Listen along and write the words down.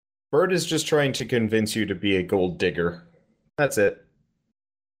Bird is just trying to convince you to be a gold digger. That's it.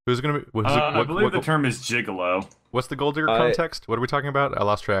 Who's gonna be? I believe the term is gigolo. What's the gold digger context? What are we talking about? I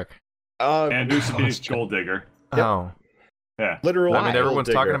lost track. And who should be gold digger? Yep. Oh, Yeah. Literal. I mean, everyone's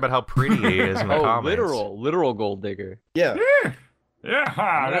talking about how pretty he is in the comments. literal gold digger. Yeah.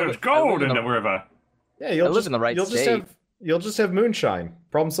 Yeah, there's gold in the river. Yeah, you'll live in the right state. You'll just have moonshine.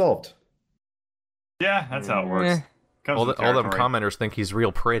 Problem solved. Yeah, that's how it works. All them commenters think he's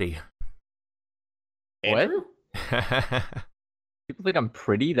real pretty. Andrew? People think I'm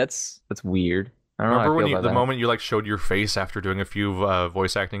pretty? That's weird. I don't know how I Remember feel when about the that. moment you like showed your face after doing a few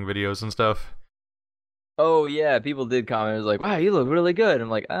voice acting videos and stuff? Oh yeah, people did comment. It was like, "Wow, you look really good." I'm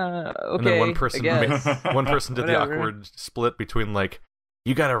like, okay. And then one person I guess. one person did the Whatever. awkward split between like,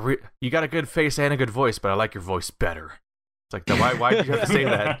 you got a good face and a good voice, but I like your voice better. It's like, why did you have to say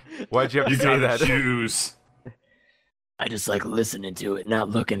that? Why did you have to You say gotta that? choose. I just like listening to it, not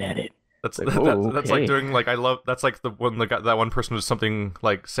looking at it. That's Like, that's like okay. doing like that's like the one that one person was something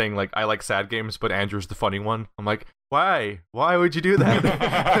like saying like I like sad games, but Andrew's the funny one. I'm like, why would you do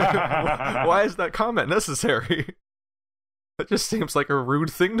that? Why is that comment necessary? That just seems like a rude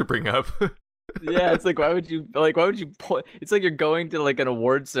thing to bring up. Yeah, it's like why would you it's like you're going to like an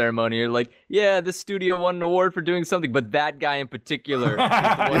award ceremony. You're like, yeah, this studio won an award for doing something, but that guy in particular is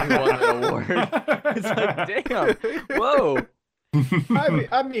the one who won the award. It's like, damn, whoa.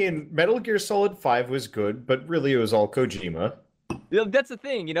 I mean, Metal Gear Solid 5 was good, but really it was all Kojima. You know, that's the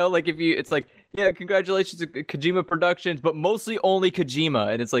thing, you know, like it's like, yeah, congratulations to Kojima Productions, but mostly only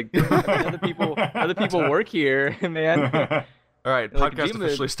Kojima, and it's like other people work here, man. All right, Like, podcast Kojima-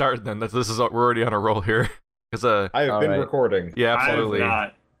 officially started. Then we're already on a roll here. Because I have All been right. recording. yeah, I have absolutely.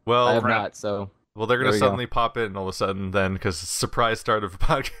 not. Well, I have crap. not, so Well, they're There gonna we go. suddenly pop in all of a sudden then, because surprise start of a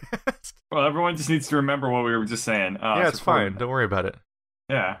podcast. Well, everyone just needs to remember what we were just saying. Yeah, it's fine. recording. Don't worry about it.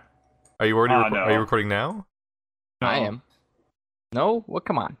 Yeah. Are you already? No. Are you recording now? No. I am. No, what?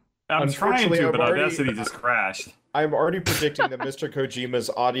 Come on. I'm trying Unfortunately, to, I've but already- Audacity just crashed. I'm already predicting that Mr. Kojima's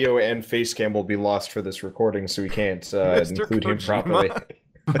audio and face cam will be lost for this recording, so we can't Mr. include him Kojima. properly.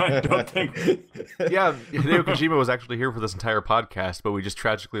 I don't think. Yeah, Hideo Kojima was actually here for this entire podcast, but we just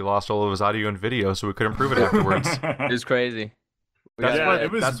tragically lost all of his audio and video, so we couldn't prove it afterwards. It was crazy. We That's got- what-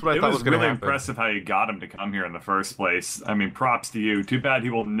 it was, that's what I it thought was was gonna really happen. impressive how you got him to come here in the first place. I mean, props to you. Too bad he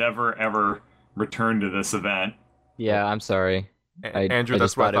will never, ever return to this event. Yeah, I'm sorry. Andrew, I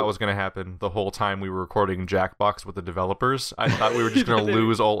that's just what I thought thought it- was going to happen the whole time we were recording Jackbox with the developers. I thought we were just going to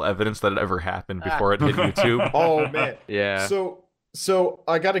lose all evidence that it ever happened before it hit YouTube. Oh man. Yeah. So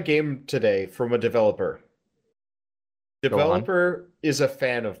I got a game today from a developer. Developer is a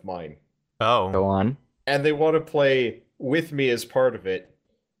fan of mine, Oh. Go on. and they want to play with me as part of it.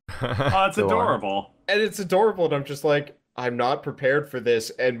 Oh, it's Go on. adorable. And it's adorable, and I'm just like, I'm not prepared for this,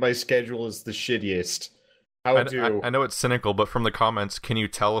 and my schedule is the shittiest. I know it's cynical, but from the comments, can you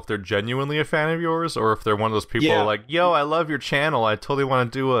tell if they're genuinely a fan of yours, or if they're one of those people Yeah. like, yo, I love your channel, I totally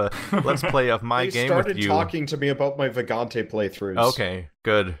want to do a let's play of my they game started with you. talking to me about my Vagante playthroughs. Okay,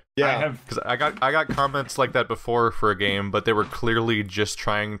 good. Yeah. I have. Because I got comments like that before for a game, but they were clearly just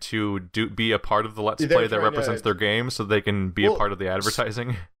trying to be a part of the Let's They're Play that trying represents to- their game, so they can be a Well, part of the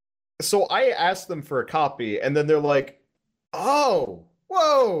advertising. So I asked them for a copy, and then they're like, "Oh,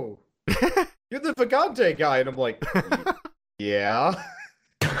 whoa, you're the Vagante guy," and I'm like, "Yeah,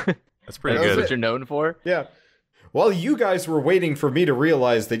 That's pretty That's was good. what you're known for? yeah." While you guys were waiting for me to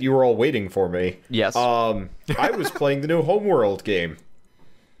realize that you were all waiting for me, Yes. I was playing the new Homeworld game.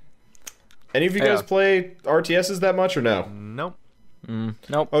 Any of you guys Yeah. play RTSs that much or no? Nope.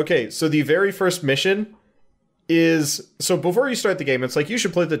 Nope. Okay, so the very first mission is so before you start the game, it's like you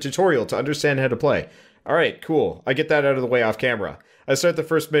should play the tutorial to understand how to play. All right, cool. I get that out of the way off camera. I start the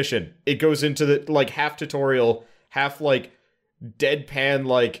first mission. It goes into the like half tutorial, half like deadpan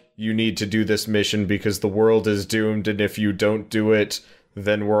like you need to do this mission because the world is doomed and if you don't do it,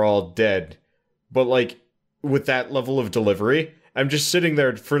 then we're all dead. But like with that level of delivery, I'm just sitting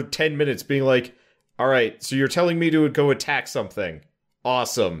there for 10 minutes being like, "All right, so you're telling me to go attack something.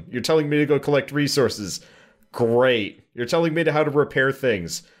 Awesome. You're telling me to go collect resources. Great. You're telling me to how to repair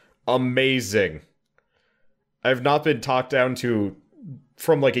things. Amazing. I've not been talked down to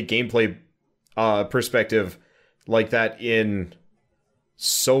from like a gameplay perspective like that in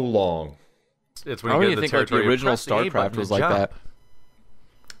so long. It's I when don't you even get think the like the territory. original press the A button StarCraft was to like jump. that.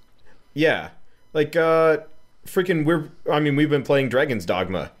 Yeah. Like freaking we've been playing Dragon's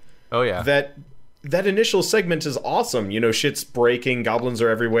Dogma. Oh yeah. That initial segment is awesome. You know, shit's breaking, goblins are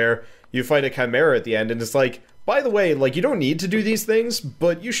everywhere. You fight a chimera at the end, and it's like, by the way, like, you don't need to do these things,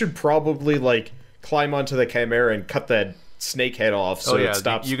 but you should probably, like, climb onto the chimera and cut that snake head off, so it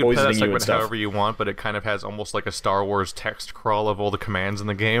stops you can play that poisoning you and segment stuff. however you want, but it kind of has almost like a Star Wars text crawl of all the commands in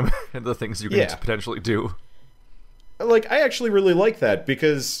the game and the things you can potentially do. Like, I actually really like that,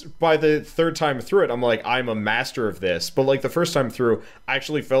 because by the third time through it, I'm like, I'm a master of this. But, like, the first time through, I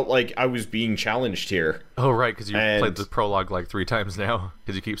actually felt like I was being challenged here. Oh, right, because you played the prologue like 3 times now,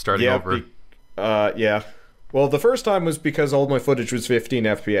 because you keep starting Yeah, over. yeah. Well, the first time was because all my footage was 15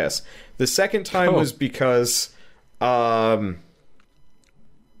 FPS. The second time was because, I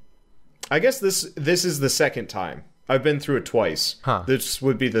guess this is the second time. I've been through it twice. Huh. This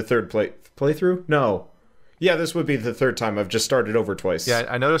would be the third playthrough? No. Yeah, this would be the third time. I've just started over twice. Yeah,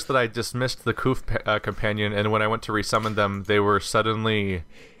 I noticed that I dismissed the Koof companion, and when I went to resummon them, they were suddenly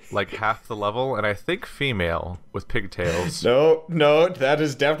like half the level, and I think female with pigtails. No, that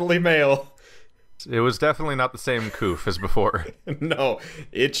is definitely male. It was definitely not the same Koof as before. No,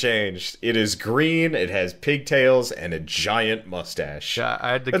 it changed. It is green, it has pigtails, and a giant mustache. Yeah,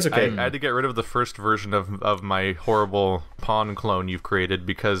 I had to. That's okay. I had to get rid of the first version of my horrible pawn clone you've created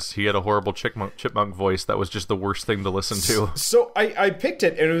because he had a horrible chipmunk voice that was just the worst thing to listen to. So I picked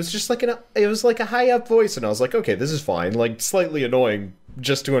it, and it was just like a high up voice, and I was like, okay, this is fine, like slightly annoying,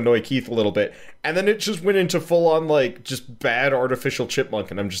 just to annoy Keith a little bit, and then it just went into full on like just bad artificial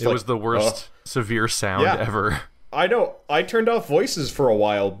chipmunk, and I'm just it was the worst severe sound ever. I know. I turned off voices for a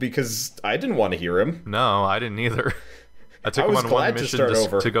while because I didn't want to hear him. No, I didn't either. I took him on one mission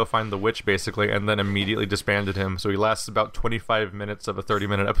to go find the witch, basically, and then immediately disbanded him, so he lasts about 25 minutes of a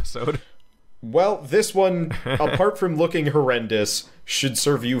 30-minute episode. Well, this one, apart from looking horrendous, should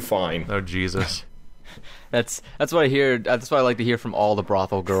serve you fine. Oh, Jesus. That's what I hear. That's what I like to hear from all the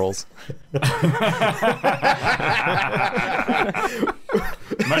brothel girls.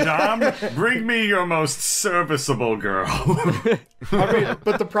 Madame, bring me your most serviceable girl. I mean,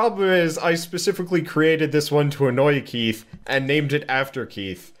 but the problem is, I specifically created this one to annoy Keith and named it after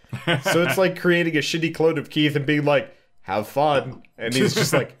Keith. So it's like creating a shitty clone of Keith and being like, "Have fun," and he's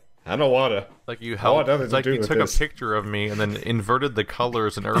just like, "I don't wanna." Like you held, it's like you took a picture of me and then inverted the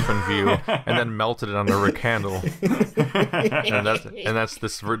colors in OpenView and then melted it on a candle.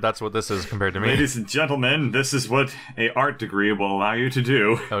 That's what this is compared to me. Ladies and gentlemen, this is what a art degree will allow you to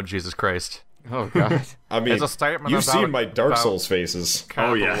do. Oh, Jesus Christ. Oh, God. I mean, it's a statement you've about, seen my Dark Souls faces.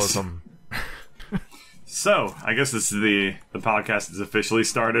 Capitalism. So, I guess this is the podcast is officially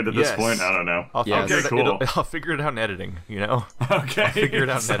started at this point. I don't know. Okay, cool. I'll figure it out in editing, you know? Okay. I'll figure it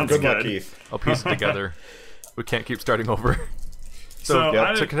out in editing. Good luck, Keith. I'll piece it together. We can't keep starting over. So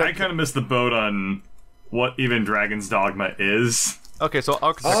I kind of missed the boat on what even Dragon's Dogma is. Okay, so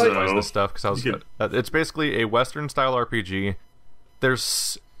I'll contextualize this stuff, because it's basically a Western-style RPG.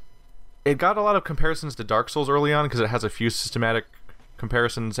 It got a lot of comparisons to Dark Souls early on, because it has a few systematic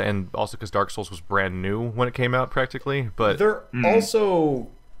comparisons, and also because Dark Souls was brand new when it came out practically, but they're also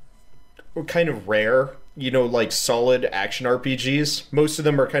kind of rare, you know, like solid action RPGs. Most of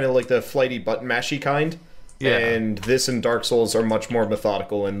them are kind of like the flighty button mashy kind. Yeah. And this and Dark Souls are much more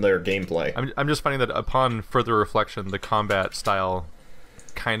methodical in their gameplay. I'm just finding that upon further reflection, the combat style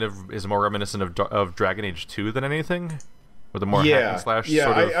kind of is more reminiscent of Dragon Age 2 than anything, or the more hack and slash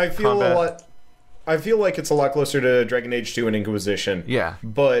sort of I feel combat. I feel like it's a lot closer to Dragon Age 2 and Inquisition. Yeah.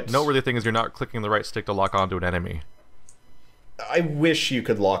 But noteworthy thing is you're not clicking the right stick to lock onto an enemy. I wish you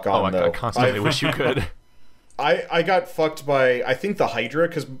could lock on, though. I constantly wish you could. I got fucked by, I think, the Hydra,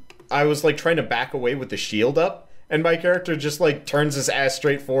 because I was, like, trying to back away with the shield up, and my character just, like, turns his ass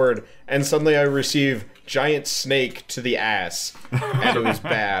straight forward, and suddenly I receive giant snake to the ass, and it was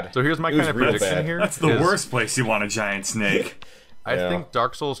bad. So here's my kind of prediction here. That's the worst place you want a giant snake. I think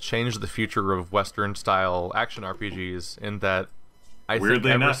Dark Souls changed the future of Western-style action RPGs in that I think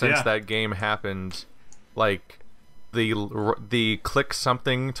ever since that game happened, like, the click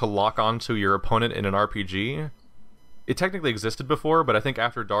something to lock onto your opponent in an RPG, it technically existed before, but I think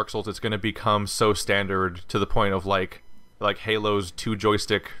after Dark Souls it's going to become so standard to the point of, like Halo's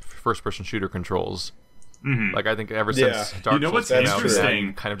 2-joystick first-person shooter controls. Mm-hmm. Like, I think ever since Dark Souls came out,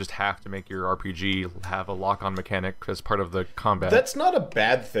 you kind of just have to make your RPG have a lock-on mechanic as part of the combat. That's not a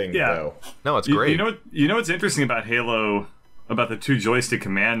bad thing, though. No, it's great. You know what's interesting about Halo, about the 2-joystick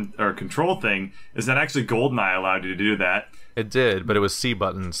command or control thing, is that actually GoldenEye allowed you to do that. It did, but it was C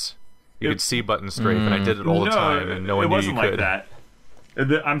buttons. You could C button strafe, and I did it all the time, and no one knew you could. It wasn't like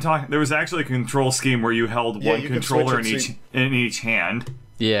that. I'm talking. There was actually a control scheme where you held one controller in each hand.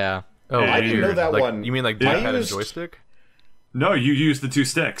 Yeah. Oh, I didn't know that like, one. You mean like D-pad and joystick? No, you use the 2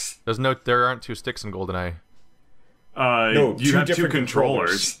 sticks. There aren't 2 sticks in GoldenEye. No, you have 2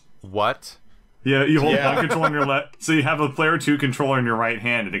 controllers. What? Yeah, you hold one controller in your left, so you have a player 2 controller in your right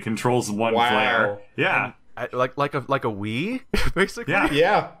hand, and it controls one player. Yeah. like a Wii, basically. Yeah.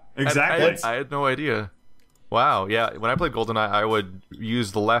 Yeah. Exactly. I had no idea. Wow, yeah. When I played GoldenEye, I would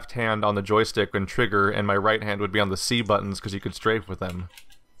use the left hand on the joystick and trigger, and my right hand would be on the C buttons because you could strafe with them.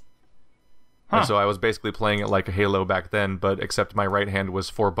 And so I was basically playing it like a Halo back then, but except my right hand was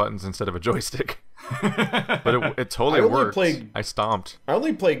 4 buttons instead of a joystick. But it totally I only worked. played- I stomped. I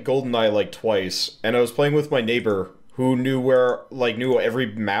only played GoldenEye like twice, and I was playing with my neighbor who knew every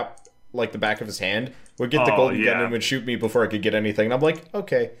map like the back of his hand. Would get the Oh, golden yeah. gun and would shoot me before I could get anything. And I'm like,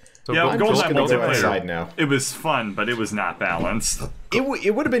 okay, So Yeah, I'm just GoldenEye gonna go multiplayer. outside now. It was fun, but it was not balanced. It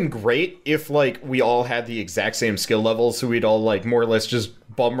would have been great if like we all had the exact same skill levels, so we'd all like more or less just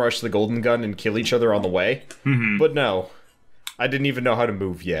bum rush the golden gun and kill each other on the way. Mm-hmm. But no, I didn't even know how to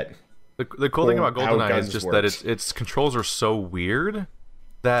move yet. The cool thing about how GoldenEye guns is just works. that its controls are so weird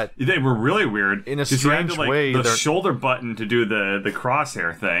that They were really weird. In a 'cause you had to, strange way, the they're- shoulder button to do the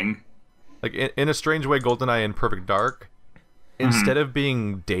crosshair thing. like in a strange way, GoldenEye and Perfect Dark, instead of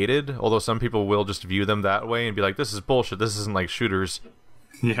being dated, although some people will just view them that way and be like, "This is bullshit. This isn't like shooters."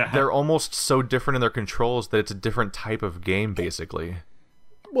 Yeah. They're almost so different in their controls that it's a different type of game, basically.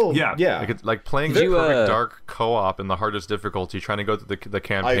 Well, Yeah. yeah. Like it's like playing Did you, Perfect Dark co-op in the hardest difficulty, trying to go through the I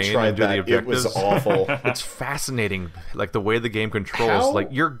campaign tried and do the that. It objectives. was awful. It's fascinating, like the way the game controls. How- Like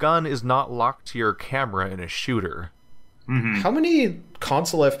your gun is not locked to your camera in a shooter. How many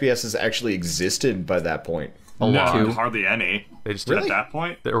console FPSs actually existed by that point? A lot. Two. Hardly any. They just At that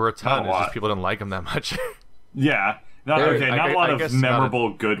point? There were a ton. Not a It's lot. just people didn't like them that much. Yeah. Not There- not a lot I of guess not a-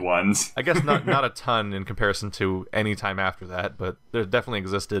 memorable good ones. I guess not a ton in comparison to any time after that, but there definitely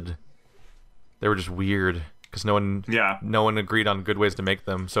existed. They were just weird because no one agreed on good ways to make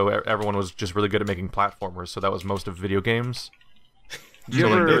them. So everyone was just really good at making platformers. So that was most of video games. Did you So,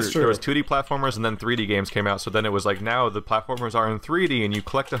 like, ever- there was 2D platformers and then 3D games came out. So then it was like now the platformers are in 3D and you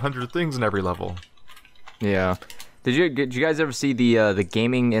collect 100 things in every level. Yeah. Did you guys ever see the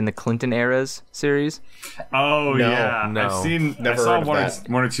gaming in the Clinton eras series? Oh No, yeah. no. I Never saw heard of one that.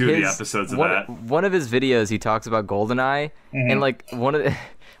 or two of the His- episodes of one, that. One of his videos, he talks about GoldenEye, and like one of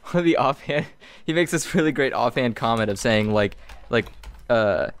the offhand, he makes this really great offhand comment of saying like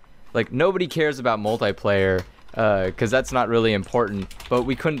nobody cares about multiplayer because that's not really important, but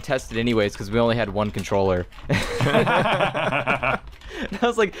we couldn't test it anyways because we only had one controller. And I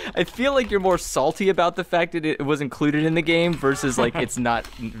was like, I feel like you're more salty about the fact that it was included in the game versus like it's not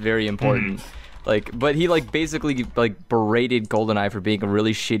very important. Like, but he like basically like berated GoldenEye for being a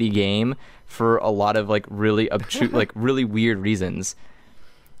really shitty game for a lot of like really like really weird reasons.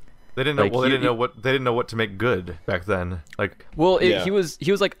 They didn't know. Like, Well, they you- didn't know what to make good back then. Like, Well, Yeah. he was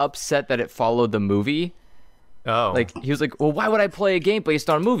like upset that it followed the movie. oh, Like he was like, well, why would I play a game based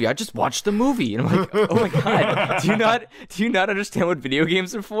on a movie? I just watched the movie, and I'm like, oh my god, do you not understand what video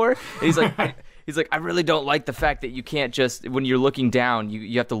games are for? And he's like, I really don't like the fact that you can't just when you're looking down,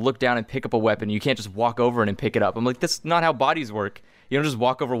 you have to look down and pick up a weapon. You can't just walk over it and pick it up. I'm like, that's not how bodies work. You don't just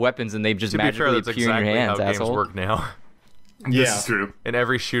walk over weapons and they just to be fair, magically that's appear exactly in your hands, how asshole. games work now. Yeah. This is true. In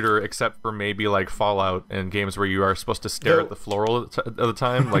every shooter except for maybe like Fallout and games where you are supposed to stare Though- at the floor all the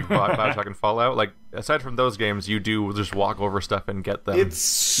time, like Bioshock and Fallout. Like aside from those games, you do just walk over stuff and get them. It's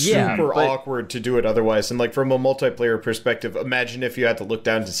super Yeah, but- awkward to do it otherwise. And like from a multiplayer perspective, imagine if you had to look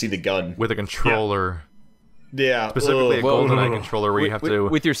down to see the gun. with a controller, Yeah. specifically a ugh. Well, GoldenEye controller where you have to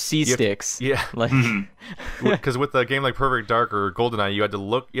with your C sticks. yeah. Like, Because with a game like Perfect Dark or GoldenEye, you had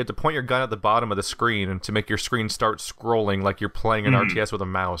to point your gun at the bottom of the screen and to make your screen start scrolling like you're playing an RTS with a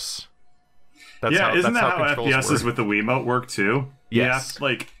mouse. That's Yeah, isn't that how controls FPSs work. with the Wiimote work too? Yes. Yeah,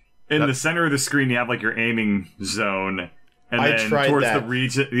 like in the center of the screen, you have like your aiming zone, and I then tried towards that.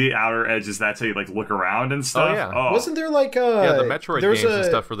 the outer edges, that's how you like look around and stuff. yeah. Wasn't there like Yeah, the Metroid there's games and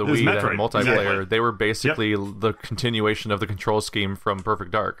stuff for the There's Wii that had Metroid, multiplayer, exactly. they were basically the continuation of the control scheme from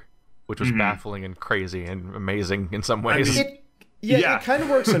Perfect Dark, which was baffling and crazy and amazing in some ways. mean- It kind of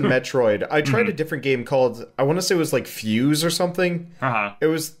works in Metroid. I tried a different game called, I want to say it was like Fuse or something. Uh-huh. It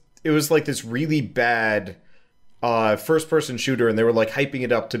was like this really bad first person shooter, and they were like hyping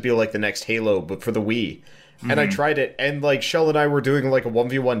it up to be like the next Halo, but for the Wii. And I tried it, and like Shell and I were doing like a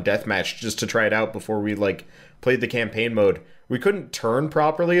 1v1 deathmatch just to try it out before we like played the campaign mode. We couldn't turn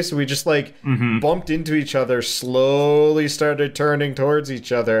properly, so we just like bumped into each other, slowly started turning towards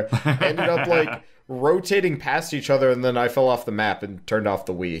each other, ended up like rotating past each other, and then I fell off the map and turned off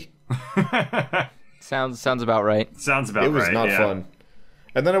the Wii. sounds about right. Sounds about It was right. not yeah. fun.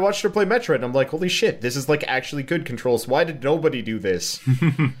 And then I watched her play Metroid, and I'm like, holy shit, this is like actually good controls. Why did nobody do this?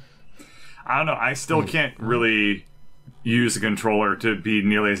 I don't know. I still can't really use a controller to be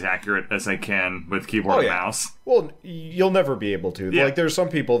nearly as accurate as I can with keyboard and mouse. Well, you'll never be able to. Yeah. Like, there's some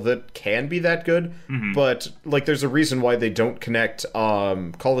people that can be that good, but like, there's a reason why they don't connect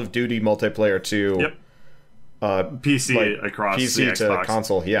Call of Duty multiplayer to PC across PC the to Xbox.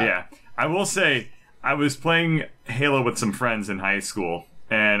 console. Yeah. I will say, I was playing Halo with some friends in high school,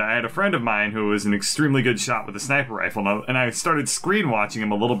 and I had a friend of mine who was an extremely good shot with a sniper rifle, and I started screen watching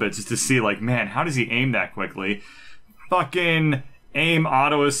him a little bit just to see, like, man, how does he aim that quickly? Fucking aim,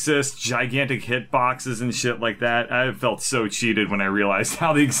 auto assist, gigantic hitboxes and shit like that. I felt so cheated when I realized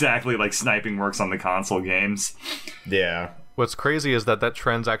how exactly like sniping works on the console games. Yeah. What's crazy is that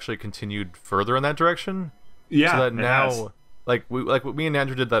trend's actually continued further in that direction. Yeah, So that it now, has. like me and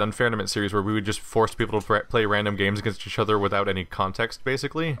Andrew did that Unfairnament series where we would just force people to play random games against each other without any context,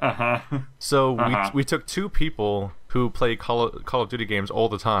 basically. So we took two people who play Call of Duty games all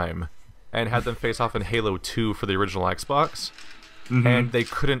the time and had them face off in Halo 2 for the original Xbox, and they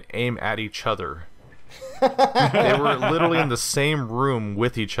couldn't aim at each other. They were literally in the same room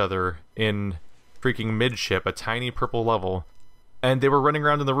with each other in freaking midship, a tiny purple level, and they were running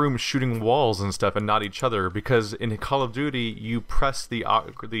around in the room shooting walls and stuff and not each other, because in Call of Duty you press the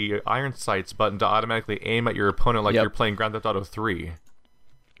iron sights button to automatically aim at your opponent like you're playing Grand Theft Auto 3.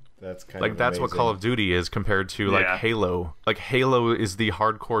 That's kind Like, of that's what amazing. Call of Duty is compared to like Yeah. Halo. Like, Halo is the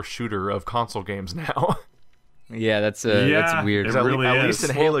hardcore shooter of console games now. Yeah, that's Yeah, weird. it At really at is.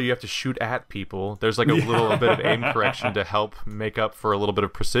 least in Halo, you have to shoot at people. There's like a little bit of aim correction to help make up for a little bit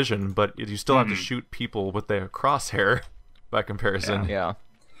of precision, but you still have to shoot people with the crosshair by comparison. Yeah.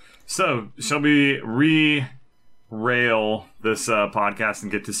 So, shall we re-rail this podcast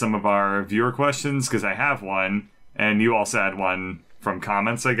and get to some of our viewer questions? Because I have one, and you also had one from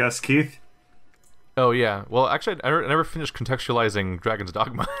comments, I guess, Keith? Oh, yeah. Well, actually, I never finished contextualizing Dragon's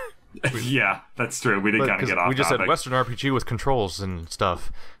Dogma. Yeah, that's true. We did kind of 'Cause get off we just topic. said Western RPG with controls and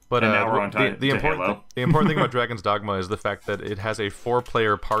stuff. But And now we're on the to important Halo. the important thing about Dragon's Dogma is the fact that it has a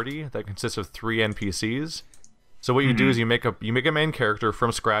 4-player party that consists of 3 NPCs. So what you do is you make a main character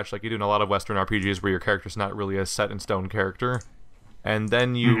from scratch, like you do in a lot of Western RPGs, where your character's not really a set in stone character, and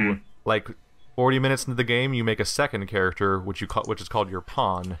then you like 40 minutes into the game, you make a second character, which is called your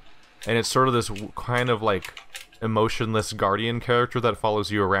pawn, and it's sort of this kind of like emotionless guardian character that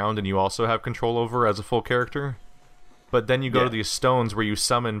follows you around, and you also have control over as a full character. But then you go to these stones where you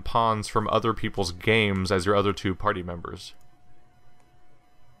summon pawns from other people's games as your other 2 party members.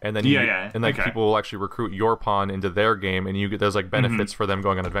 And then people will actually recruit your pawn into their game, and you get there's like benefits for them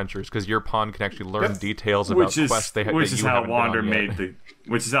going on adventures, because your pawn can actually learn details about quests that you which is how haven't been Wander on yet.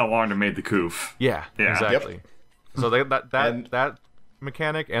 made the Koof. Yeah, Yeah. exactly. So And- that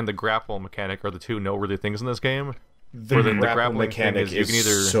mechanic and the grapple mechanic are the 2 noteworthy things in this game. The Where the grapple grappling thing mechanic is you is can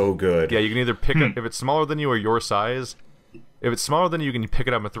either- so good. Yeah, you can either pick up if it's smaller than you or your size. If it's smaller than you, can pick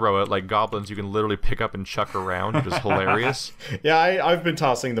it up and throw it. Like goblins, you can literally pick up and chuck around, which is hilarious. Yeah, I've been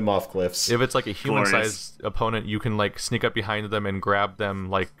tossing them off cliffs. If it's like a human-sized opponent, you can like sneak up behind them and grab them,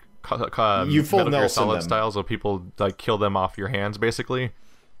 like You full Metal Gear Nelson Solid them. style, so people like kill them off your hands, basically.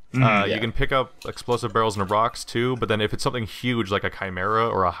 Yeah. You can pick up explosive barrels and rocks too, but then if it's something huge like a chimera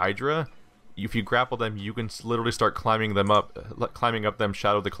or a hydra, if you grapple them, you can literally start climbing up them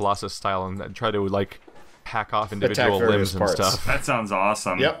Shadow of the Colossus style, and then try to like hack off individual various limbs and parts. stuff. That sounds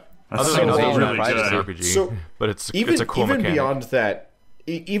awesome. Yep. That's Other so than so those, really it's just good. RPG, So, but it's even a cool even mechanic. beyond that,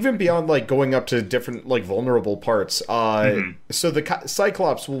 even beyond like going up to different like vulnerable parts, so the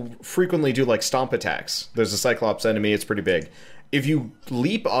Cyclops will frequently do like stomp attacks. There's a Cyclops enemy; it's pretty big. If you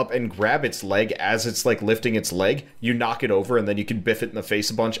leap up and grab its leg as it's like lifting its leg, you knock it over, and then you can biff it in the face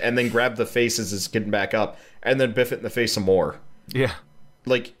a bunch, and then grab the face as it's getting back up, and then biff it in the face some more. Yeah.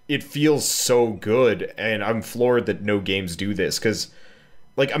 Like, it feels so good, and I'm floored that no games do this, because,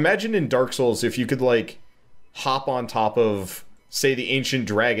 like, imagine in Dark Souls if you could, like, hop on top of, say, the Ancient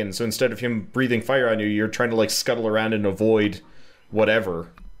Dragon, so instead of him breathing fire on you, you're trying to, like, scuttle around and avoid whatever.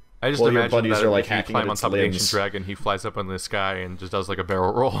 I just Well, your imagine buddies that are, like, if you hacking climb at on its top of the limbs. ancient dragon, he flies up in the sky and just does like a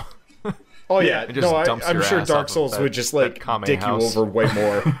barrel roll. Oh, yeah, it just no, dumps I'm your sure ass Dark off of Souls that- would just, that like, Kame dick house. you over way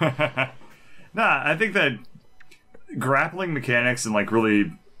more. Nah, I think that grappling mechanics and like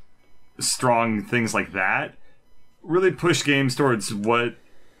really strong things like that really push games towards what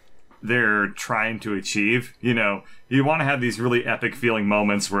they're trying to achieve. You know, you want to have these really epic feeling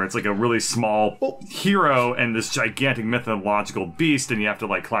moments where it's like a really small hero and this gigantic mythological beast, and you have to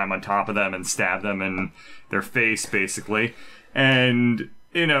like climb on top of them and stab them in their face, basically. And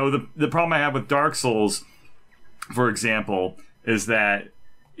you know, the problem I have with Dark Souls, for example, is that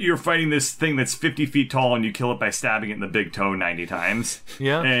you're fighting this thing that's 50 feet tall and you kill it by stabbing it in the big toe 90 times.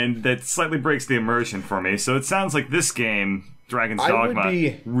 Yeah. And that slightly breaks the immersion for me. So it sounds like this game, Dragon's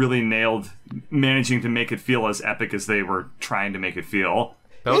Dogma, really nailed managing to make it feel as epic as they were trying to make it feel.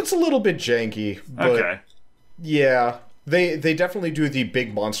 It's a little bit janky, but Okay. yeah. They definitely do the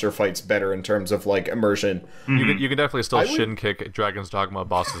big monster fights better in terms of like immersion. You can definitely still I would- shin kick Dragon's Dogma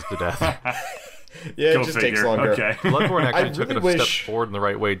bosses to death. Yeah, Go it just figure. takes longer. Okay. Bloodborne actually took really it a wish- step forward in the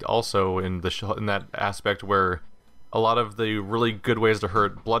right way, also in in that aspect where a lot of the really good ways to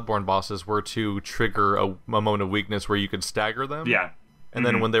hurt Bloodborne bosses were to trigger a moment of weakness where you could stagger them. Yeah. And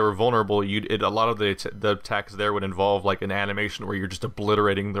then when they were vulnerable, a lot of the attacks there would involve like an animation where you're just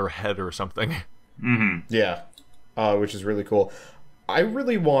obliterating their head or something. Yeah, which is really cool. I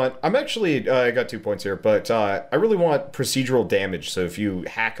really want... I'm actually... I got 2 points here, but I really want procedural damage, so if you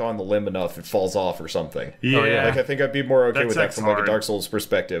hack on the limb enough, it falls off or something. Yeah. Like, I think I'd be more okay That with that sucks from like a hard. Dark Souls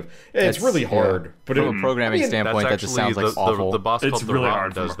perspective. It's That's- really hard, yeah. but From a programming I mean, standpoint, that just sounds like awful. the boss It's called the really Rotten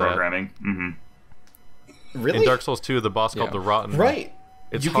hard from does a that. programming. really? In Dark Souls 2, the boss called Yeah. the Rotten. Right.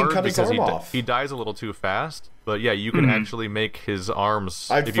 It's You can hard cut his because arm off. he dies a little too fast, but yeah, you can actually make his arms.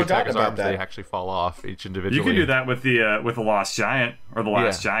 I'd if you attack his forgotten arms, about they that. actually fall off each individually. You can do that with the Lost Giant or the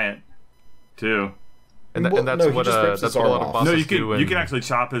Last Giant too. and, Well, and that's no, he what just rips that's his what a arm lot of off. bosses No, do. you can actually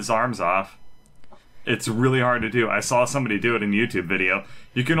chop his arms off. It's really hard to do. I saw somebody do it in a YouTube video.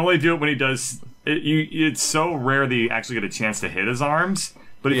 You can only do it when he does. It's so rare that you actually get a chance to hit his arms.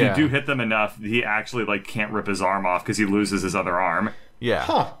 But if Yeah. you do hit them enough, he actually like can't rip his arm off because he loses his other arm. Yeah,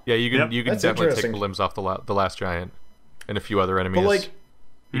 Huh. yeah, you can Yep. you can That's definitely take interesting. the limbs off the last giant and a few other enemies. But like,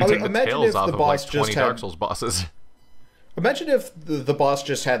 you can take the imagine tails if off the of boss like just 20 had... Dark Souls bosses. Imagine if the boss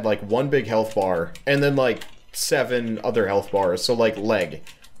just had like one big health bar and then like 7 other health bars, so like leg.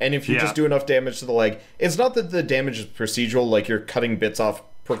 And if you Yeah. just do enough damage to the leg, it's not that the damage is procedural, like you're cutting bits off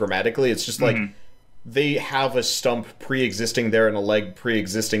programmatically. It's just like they have a stump pre-existing there and a leg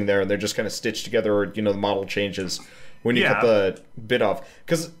pre-existing there, and they're just kind of stitched together, or the model changes when you Yeah. cut the bit off.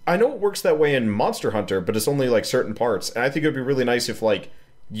 Because I know it works that way in Monster Hunter, but it's only like certain parts. And I think it would be really nice if like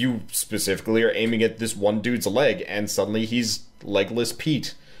you specifically are aiming at this one dude's leg, and suddenly he's legless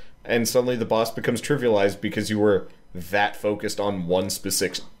Pete, and suddenly the boss becomes trivialized because you were that focused on one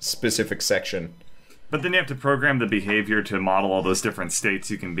specific section. But then you have to program the behavior to model all those different states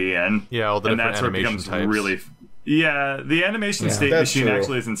you can be in. Yeah, all the and different that's where it animation becomes types. really. Yeah, the animation state That's machine true.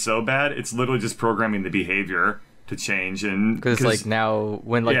 actually isn't so bad. It's literally just programming the behavior to change, and Because like now,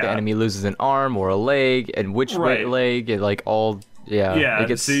 when like the yeah. enemy loses an arm or a leg, and which Right. leg, and like all yeah, it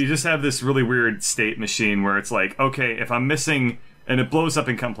gets so you just have this really weird state machine where it's like, okay, if I'm missing, and it blows up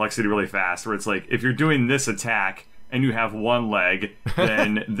in complexity really fast, where it's like, if you're doing this attack and you have one leg,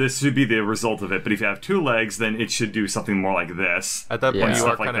 then this should be the result of it. But if you have 2 legs, then it should do something more like this. At that Yeah. point, you are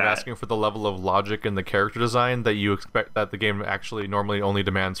Stuff like kind of that. asking for the level of logic in the character design that you expect that the game actually normally only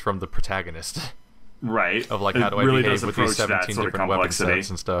demands from the protagonist. Right. Of like, It how do I really behave does with these approach that 17 sort of different weapon complexity. sets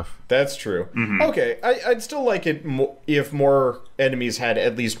and stuff. That's true. Okay, I'd still like it if more enemies had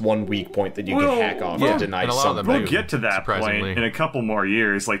at least one weak point that you Well, could hack off yeah, to deny and a lot of them something. We'll do, get to that surprisingly. point in a couple more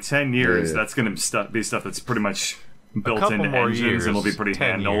years, like 10 years. Yeah. That's going to be stuff that's pretty much built Couple into more engines years, and will be pretty 10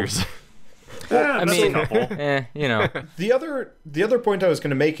 handled. years. Yeah, I that's mean, a couple. The other point I was going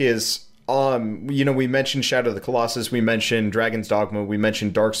to make is, we mentioned Shadow of the Colossus, we mentioned Dragon's Dogma, we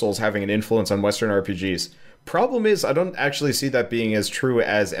mentioned Dark Souls having an influence on Western RPGs. Problem is, I don't actually see that being as true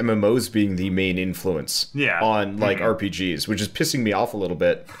as MMOs being the main influence on like RPGs, which is pissing me off a little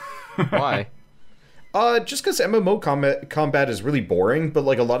bit. why? Just because MMO combat is really boring, but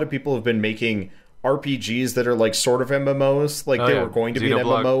like a lot of people have been making RPGs that are like sort of MMOs, like they were going to be an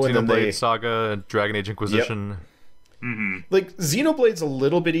MMO, and then Xenoblade they Saga, Dragon Age Inquisition. like Xenoblade's a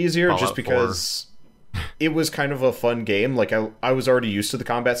little bit easier Fallout just because it was kind of a fun game. Like I was already used to the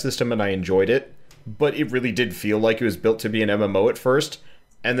combat system and I enjoyed it, but it really did feel like it was built to be an MMO at first,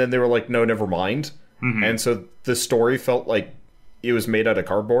 and then they were like, no, never mind. And so the story felt like it was made out of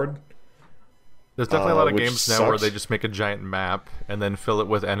cardboard. There's definitely a lot of which games now where sucks. they just make a giant map and then fill it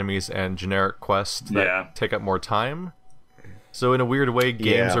with enemies and generic quests that Yeah. take up more time. So in a weird way, games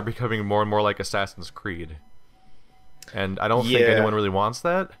Yeah. are becoming more and more like Assassin's Creed. And I don't think Yeah. anyone really wants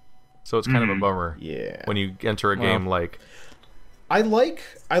that. So it's kind of a bummer Yeah. when you enter a game like I like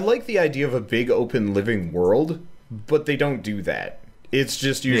the idea of a big open living world, but they don't do that. It's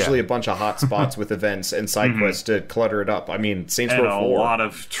just usually Yeah. a bunch of hot spots with events and side quests to clutter it up. I mean, Saints And Row a 4. lot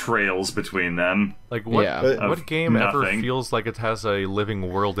of trails between them. what Yeah. what Of game ever nothing. feels like it has a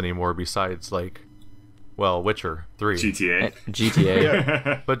living world anymore besides like Witcher 3. GTA.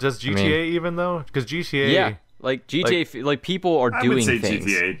 GTA. But does GTA even though? Because GTA Yeah. Like GTA, like people are I doing would say things.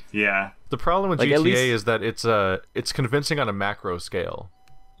 GTA. Yeah. The problem with Like, at GTA least- is that it's convincing on a macro scale.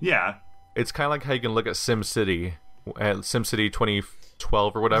 Yeah. It's kind of like how you can look at SimCity, SimCity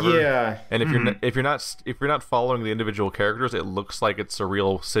 2012 or whatever. Yeah. And if you're not following the individual characters, it looks like it's a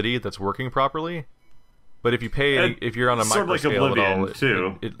real city that's working properly. But if you're on a Sort of micro like scale at Oblivion, all,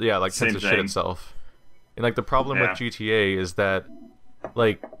 too. it tends Same to shit thing. itself. And like the problem Yeah. with GTA is that,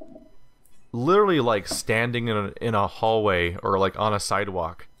 like, literally like standing in a hallway or like on a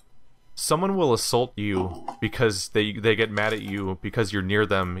sidewalk, someone will assault you because they get mad at you because you're near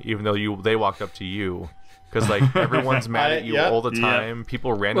them, even though they walked up to you. Because like everyone's mad at you Yep. all the Yep. time.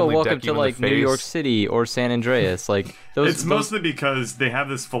 People Well, randomly welcome deck you to like in the face. New York City or San Andreas. Like those. It's mostly because they have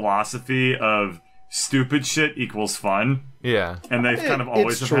this philosophy of stupid shit equals fun, Yeah. and they've kind of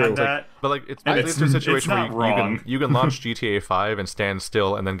always it's have true. had that. But like it's And basically it's- a situation it's where not you wrong. can launch GTA 5 and stand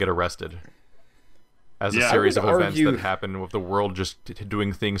still and then get arrested as a Yeah. series I of would events argue- that happen with the world just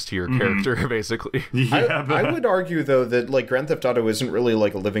doing things to your character, basically. Yeah, but I would argue though that like Grand Theft Auto isn't really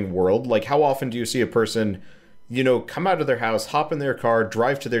like a living world. Like how often do you see a person, come out of their house, hop in their car,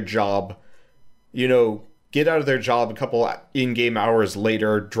 drive to their job, get out of their job a couple in-game hours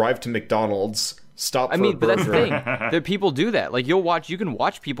later, drive to McDonald's, stop I for mean, a but that's the burger. thing. That people do that. Like you can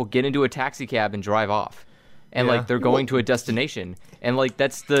watch people get into a taxi cab and drive off, and Yeah. like they're going to a destination, and like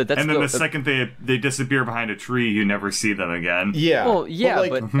that's and then the second they disappear behind a tree, you never see them again. Yeah. Well, yeah,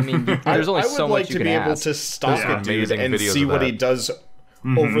 but I mean, there's only I would so like much to you can be able ask. to stalk There's a some dude amazing and videos see of what that. he does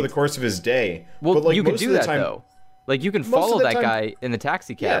over the course of his day. Well, but, like, you can most do of the that time, though. Like you can of follow the that time- guy in the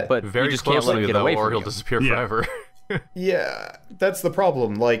taxi cab, Yeah. but Very you just can't let closely, him get though, away or from he'll you. disappear Yeah. forever. Yeah, that's the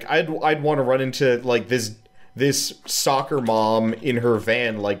problem. Like, I'd want to run into like this soccer mom in her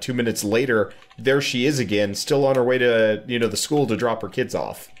van. Like 2 minutes later, there she is again, still on her way to the school to drop her kids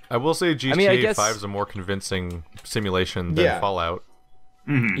off. I will say GTA mean, I guess- 5 is a more convincing simulation than Yeah. Fallout.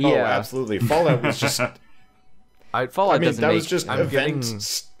 Oh, Yeah, absolutely. Fallout was just. Fallout I mean, doesn't that make. was just I'm event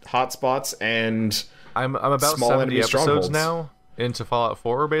hotspots and. I'm about Small 70 enemy episodes strongholds. now into Fallout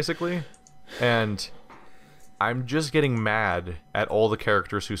 4, basically, and I'm just getting mad at all the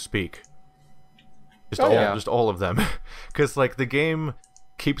characters who speak. yeah. Just all of them, because like the game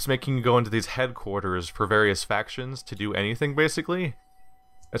keeps making you go into these headquarters for various factions to do anything, basically.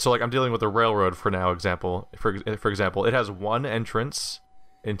 And so like I'm dealing with the railroad for now. For example, it has one entrance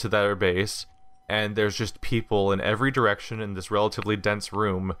into their base, and there's just people in every direction in this relatively dense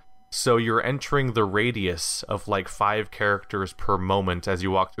room. So you're entering the radius of like 5 characters per moment as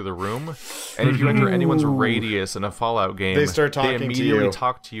you walk through the room. And if you enter anyone's radius in a Fallout game, They start talking to immediately you.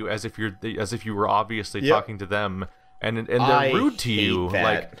 talk to you as if you were obviously Yep. talking to them. And they're I rude to hate you. that.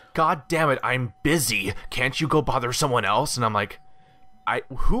 Like, God damn it, I'm busy. Can't you go bother someone else? And I'm like,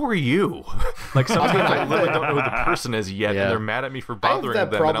 who are you? Like sometimes I literally don't know who the person is yet, Yeah. and they're mad at me for I have bothering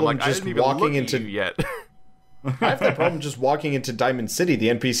that them. And I'm problem like, I just didn't even walking look into- at you yet. I have that problem just walking into Diamond City. The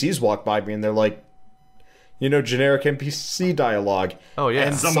NPCs walk by me and they're like, generic NPC dialogue. Oh, yeah.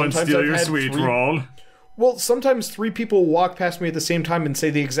 And Someone sometimes steal I've your had sweet three- roll. Well, sometimes 3 people walk past me at the same time and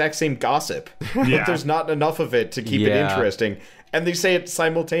say the exact same gossip. Yeah. But there's not enough of it to keep it Yeah. interesting. And they say it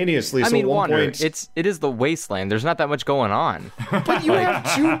simultaneously. I So mean, at one Wander, point, it is the wasteland. There's not that much going on. but you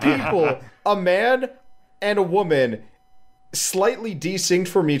have 2 people, a man and a woman, slightly desynced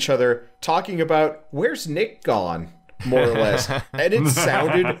from each other, talking about where's Nick gone, more or less. And it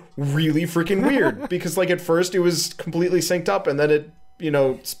sounded really freaking weird because, like, at first it was completely synced up, and then it,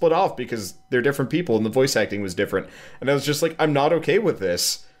 split off because they're different people and the voice acting was different. And I was just like, I'm not okay with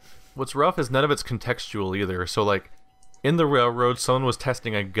this. What's rough is none of it's contextual either. So, like, in the railroad, someone was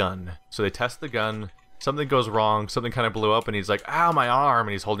testing a gun. So they test the gun, something goes wrong, something kind of blew up, and he's like, ow, my arm,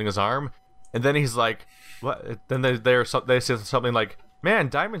 and he's holding his arm. And then he's like, what? Then they say something like, man,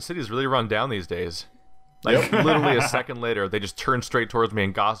 Diamond City's really run down these days. Like, literally a second later, they just turn straight towards me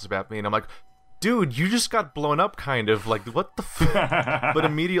and gossip at me, and I'm like, dude, you just got blown up, kind of. Like, what the But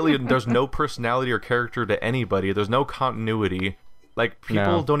immediately, there's no personality or character to anybody. There's no continuity. Like, people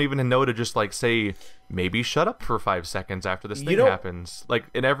No. don't even know to just, like, say, maybe shut up for 5 seconds after this thing know- happens. Like,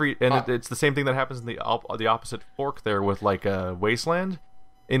 it's the same thing that happens in the opposite fork there with, like, Wasteland.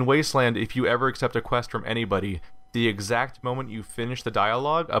 In Wasteland, if you ever accept a quest from anybody, the exact moment you finish the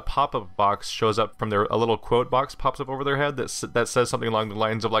dialogue, a pop-up box shows up from a little quote box pops up over their head that says something along the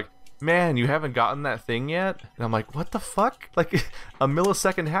lines of, like, man, you haven't gotten that thing yet? And I'm like, what the fuck? Like, a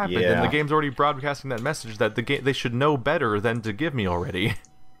millisecond happened, and Yeah. the game's already broadcasting that message that they should know better than to give me already.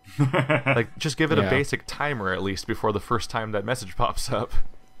 Like, just give it a Yeah. basic timer at least before the first time that message pops up.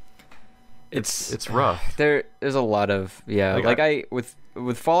 It's It's rough. There's a lot of Like, like I with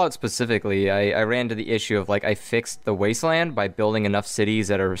with Fallout specifically, I ran into the issue of like I fixed the wasteland by building enough cities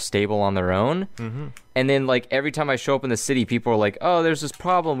that are stable on their own, and then like every time I show up in the city, people are like, "Oh, there's this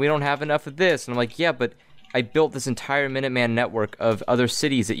problem. We don't have enough of this," and I'm like, "Yeah, but I built this entire Minuteman network of other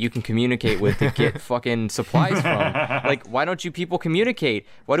cities that you can communicate with to get fucking supplies from. Like, why don't you people communicate?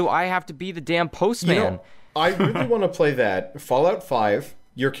 Why do I have to be the damn postman?" You know, I really want to play that. Fallout 5,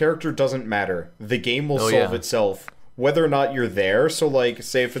 your character doesn't matter. The game will solve itself whether or not you're there. So, like,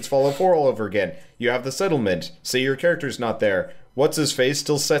 say if it's Fallout 4 all over again, you have the settlement. Say your character's not there. What's-his-face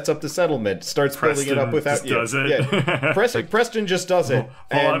still sets up the settlement, starts building it up without you. Does it. Yeah. Preston just does it.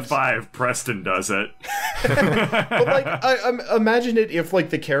 Fallout 5, Preston does it. But, like, I imagine it if, like,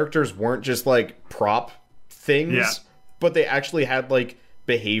 the characters weren't just, like, prop things, but they actually had, like,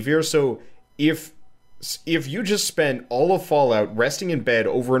 behavior. So if you just spend all of Fallout resting in bed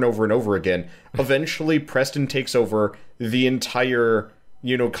over and over and over again, eventually Preston takes over the entire,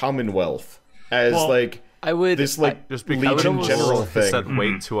 Commonwealth as, this, just Legion General thing. Set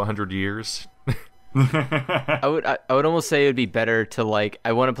wait to 100 years. I would almost say it would be better to, like,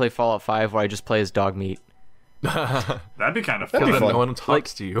 I want to play Fallout 5 where I just play as dog meat. That'd be kind of That'd fun. be fun. No one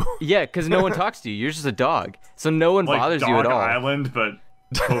talks to you. Yeah, because no one talks to you. You're just a dog. So no one Like bothers Dog you at all. Island, but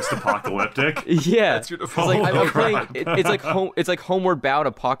post-apocalyptic. Yeah, That's your it's default. like I'm playing. It's like Homeward Bound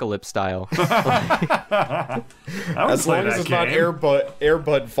apocalypse style. I would As play long as that it's not game.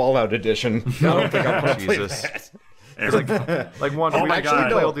 Airbud Fallout Edition. I don't think I'm gonna play Jesus. that. Like one, Oh we my actually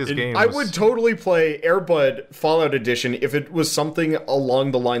God. play all these In- games. I would totally play Airbud Fallout Edition if it was something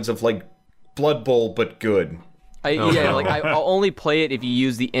along the lines of, like, Blood Bowl, but good. I'll only play it if you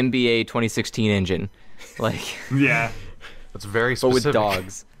use the NBA 2016 engine, like, Yeah. It's very but specific. with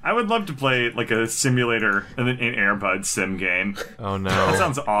dogs. I would love to play like a simulator, an Airbud sim game. Oh no. That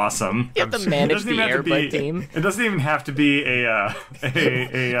sounds awesome. You have to It manage doesn't the even have to Airbud be. team. It doesn't even have to be a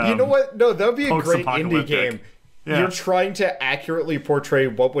You know what? No, that would be a great indie post-apocalyptic. game. Yeah. You're trying to accurately portray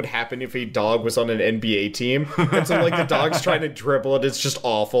what would happen if a dog was on an NBA team. And so, like, the dog's trying to dribble and it's just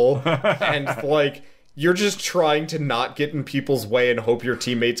awful. And, like, you're just trying to not get in people's way and hope your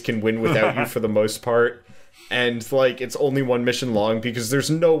teammates can win without you for the most part. And, like, it's only one mission long because there's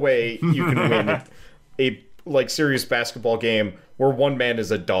no way you can win a, like, serious basketball game where one man is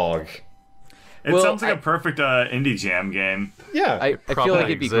a dog. It Well, sounds like a perfect indie jam game. Yeah. I feel probably like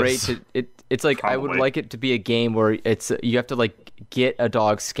it'd be great exists. to it's like I would Probably. like it to be a game where it's you have to like get a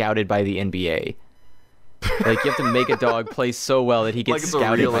dog scouted by the NBA. Like you have to make a dog play so well that he gets Like it's a scouted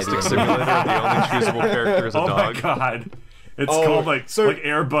by the realistic NBA. simulator. The only choosable character is a Oh dog. my god. It's Oh, called like so-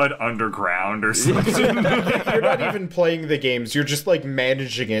 Airbud Underground or something. You're not even playing the games. You're just, like,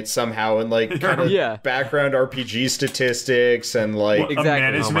 managing it somehow and, like, kind of Yeah. background RPG statistics and, like... A Exactly.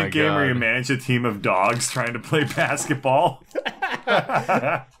 management Oh my game where you God. manage a team of dogs trying to play basketball.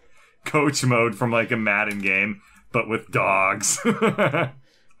 Coach mode from like a Madden game, but with dogs. I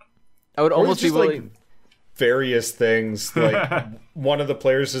would Or almost it's be just, like, willing. various things. Like, one of the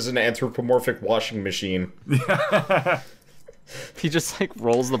players is an anthropomorphic washing machine. He just like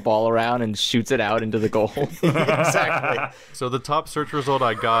rolls the ball around and shoots it out into the goal. Exactly. So the top search result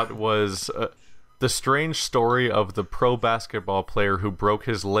I got was the strange story of the pro basketball player who broke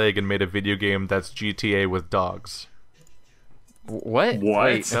his leg and made a video game that's GTA with dogs. What? What?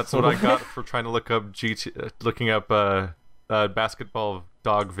 Wait, That's what I got for trying to look up basketball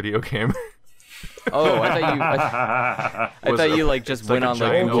dog video game. oh, I thought you like just It's went like a on like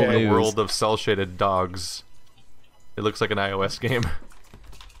giant Google okay. open News. world of cell shaded dogs. It looks like an iOS game.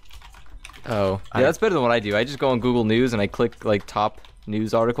 Oh, yeah, that's better than what I do. I just go on Google News and I click like top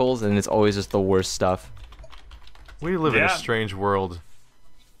news articles, and it's always just the worst stuff. We live in a Yeah. strange world.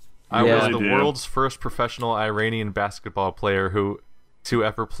 I Yeah. was Really the do. world's first professional Iranian basketball player to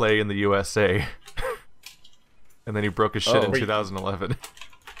ever play in the USA. And then he broke his shit Oh, in wait. 2011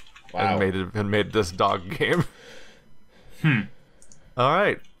 Wow. and made this dog game. All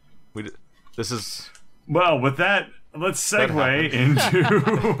right. This is Well, with that, let's segue happened.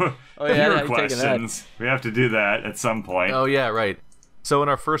 into Oh, yeah, viewer how you taking that? questions. We have to do that at some point. Oh yeah, right. So in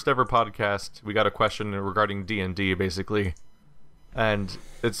our first ever podcast, we got a question regarding D&D basically. And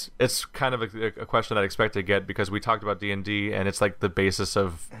it's kind of a question I'd expect to get because we talked about D&D and it's like the basis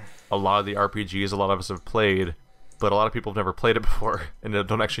of a lot of the RPGs a lot of us have played, but a lot of people have never played it before and they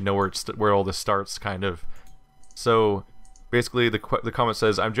don't actually know where all this starts kind of. So basically the comment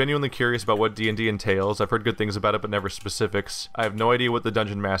says, I'm genuinely curious about what D&D entails. I've heard good things about it but never specifics. I have no idea what the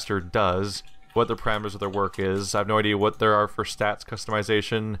Dungeon Master does, what the parameters of their work is. I have no idea what there are for stats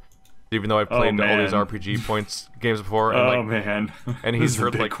customization. even though I've played all these man. RPG points games before. And Man, and This he's is a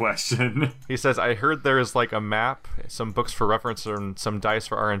heard big like question. he says, I heard there's like a map, some books for reference, and some dice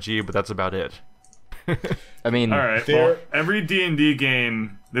for RNG, but that's about it. I mean, All right. Well, every D&D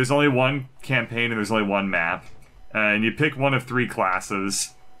game, there's only one campaign and there's only one map, and you pick one of 3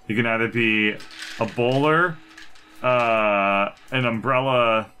 classes. You can either be a bowler, an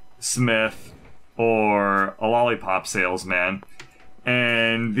umbrella smith, or a lollipop salesman.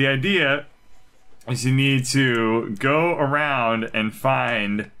 And the idea is you need to go around and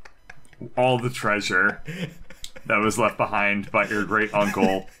find all the treasure that was left behind by your great uncle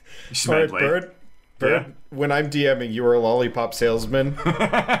All right, Schmedley. Bird. Yeah. When I'm DMing, you are a lollipop salesman.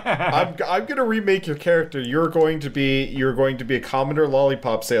 I'm gonna remake your character. You're going to be a commoner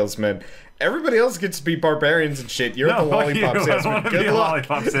lollipop salesman. Everybody else gets to be barbarians and shit. You're the lollipop I salesman. want to be Good a luck.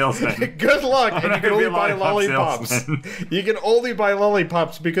 lollipop salesman. Good luck, and you not can gonna be only a buy lollipop lollipops. salesman. You can only buy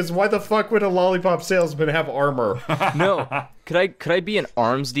lollipops because why the fuck would a lollipop salesman have armor? no. Could I be an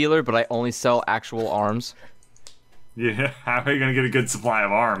arms dealer, but I only sell actual arms? Yeah, how are you gonna get a good supply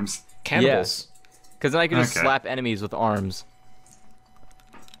of arms? Cannibals. Because then I can just Okay. slap enemies with arms.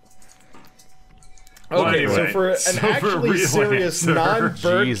 Okay, Anyway, so for an so for actually real serious answer.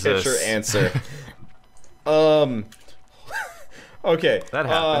 non-bird Jesus. catcher answer, okay, That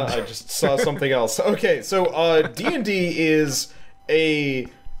happened. I just saw something else. Okay, so D&D is a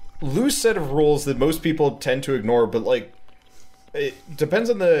loose set of rules that most people tend to ignore, but like it depends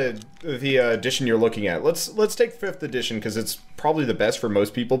on the edition you're looking at. Let's take 5th edition because it's probably the best for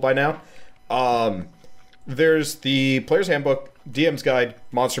most people by now. There's the Player's Handbook, DM's Guide,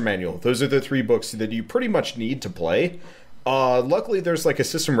 Monster Manual. Those are the 3 books that you pretty much need to play. Luckily, there's like a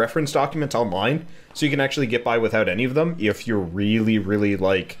system reference document online, so you can actually get by without any of them if you're really, really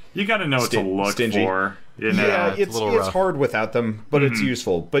like... You gotta know what to look stingy. for. You know? Yeah, it's it's a little rough. hard without them, but it's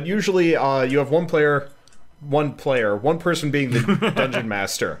useful. But usually, you have one person being the dungeon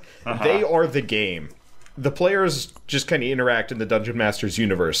master. They are the game. The players just kind of interact in the dungeon master's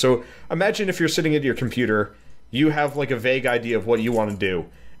universe. So imagine if you're sitting at your computer, you have like a vague idea of what you want to do,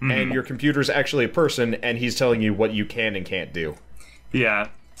 and your computer's actually a person, and he's telling you what you can and can't do. Yeah.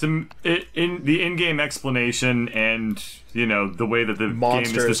 In the in-game explanation and, you know, the way that the game is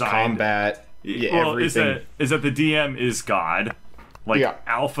Monsters, designed. combat, everything. Is that the DM is God. Like, Yeah.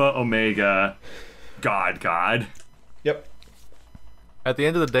 Alpha, Omega, God. Yep. At the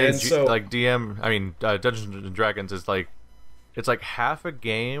end of the day, And so- like Dungeons and Dragons is like, it's like half a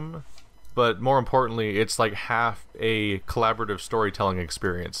game, but more importantly, it's like half a collaborative storytelling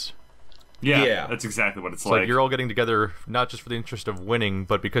experience. Yeah, that's exactly what it's Like you're all getting together not just for the interest of winning,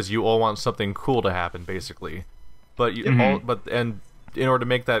 but because you all want something cool to happen, basically. But you and in order to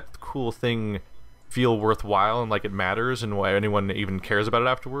make that cool thing feel worthwhile and like it matters and why anyone even cares about it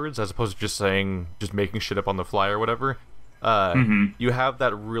afterwards, as opposed to just making shit up on the fly or whatever. You have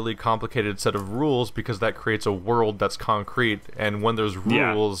that really complicated set of rules because that creates a world that's concrete, and when there's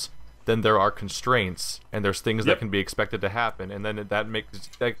rules, then there are constraints and there's things that can be expected to happen, and then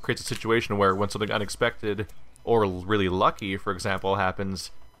that creates a situation where when something unexpected or really lucky, for example,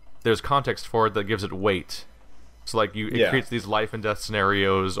 happens, there's context for it that gives it weight. So like it creates these life and death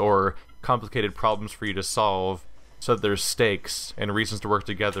scenarios or complicated problems for you to solve, so that there's stakes and reasons to work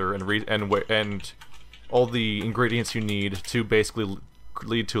together and all the ingredients you need to basically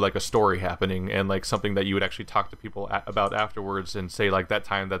lead to like a story happening and like something that you would actually talk to people about afterwards and say like that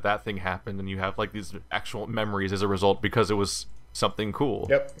time that thing happened, and you have like these actual memories as a result because it was something cool.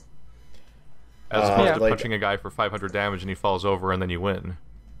 Yep. As opposed to like- punching a guy for 500 damage and he falls over and then you win.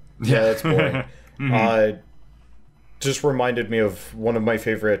 Yeah, that's boring. Just reminded me of one of my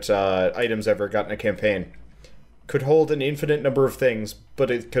favorite items ever got in a campaign. Could hold an infinite number of things,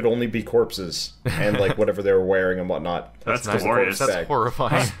 but it could only be corpses and like whatever they were wearing and whatnot. That's Nice. glorious. That's That's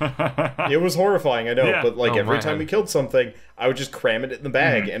horrifying. It was horrifying, I know, Yeah. but like Oh, every man. time we killed something, I would just cram it in the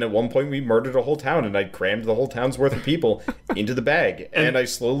bag. And at one point, we murdered a whole town, and I crammed the whole town's worth of people into the bag. And I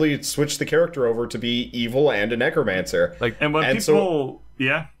slowly switched the character over to be evil and a necromancer. And when And people...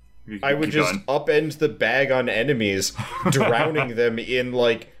 yeah? You I would keep just going. upend the bag on enemies, drowning them in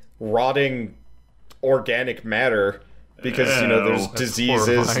like rotting organic matter because you know there's Ew. diseases,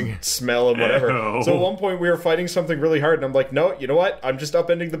 horrifying. and smell, and whatever. Ew. So at one point we were fighting something really hard, and I'm like, no, you know what? I'm just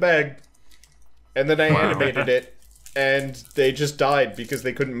upending the bag, and then I animated it, and they just died because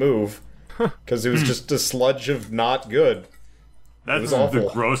they couldn't move because it was just a sludge of not good. That's was the awful.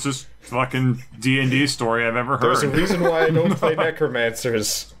 grossest fucking D&D story I've ever heard. There's a reason why I don't play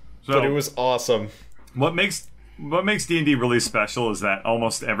necromancers, but it was awesome. What makes D&D really special is that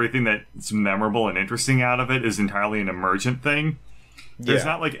almost everything that's memorable and interesting out of it is entirely an emergent thing. There's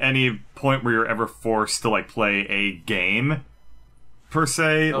Yeah. not like any point where you're ever forced to like play a game per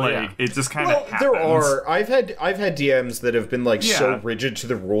se. Like yeah. it just kind Well, of happens. there are. I've had DMs that have been like so Yeah. rigid to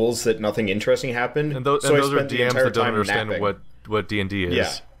the rules that nothing interesting happened. And those, so I are spent the DMs entire that don't time understand napping. what D&D is.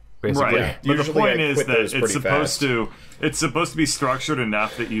 Yeah. Basically. Right, Yeah. but the Usually point I is quit that those it's pretty supposed fast. it's supposed to be structured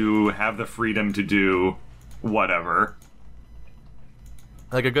enough that you have the freedom to do whatever.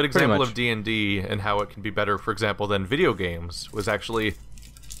 Like a good example much. of D&D and how it can be better, for example, than video games was actually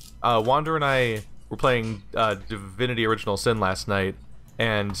Wander and I were playing Divinity Original Sin last night,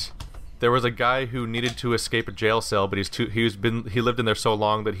 and there was a guy who needed to escape a jail cell, but he lived in there so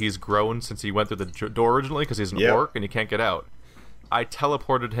long that he's grown since he went through the door originally because he's an Yep. orc and he can't get out. I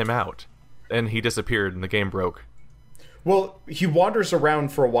teleported him out, and he disappeared, and the game broke. Well, he wanders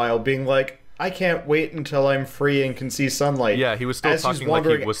around for a while, being like, "I can't wait until I'm free and can see sunlight." Yeah, he was still As he's talking like he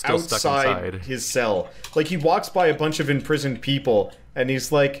wandering was still stuck outside inside. his cell. Like he walks by a bunch of imprisoned people, and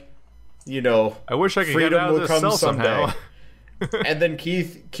he's like, you know, I wish I could get freedom out of will this come cell someday. somehow. And then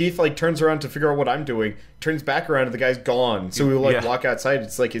Keith like turns around to figure out what I'm doing, turns back around, and the guy's gone. So we like Yeah. walk outside.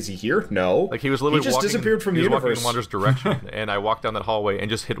 It's like, is he here? No. Like he was literally just walking, disappeared from he the was walking universe. in Wander's direction, and I walked down that hallway and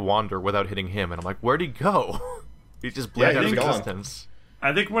just hit Wander without hitting him, and I'm like, where'd he go? He just blanked out of he's gone. existence.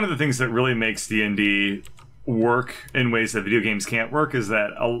 I think one of the things that really makes D&D work in ways that video games can't work is that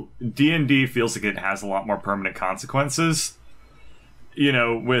D&D feels like it has a lot more permanent consequences. You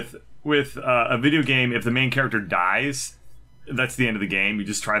know, with a video game, if the main character dies, that's the end of the game. You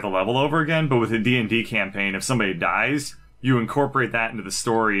just try the level over again. But with a D&D campaign, if somebody dies, you incorporate that into the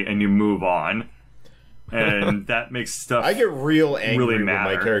story and you move on. And that makes stuff... I get real angry really when my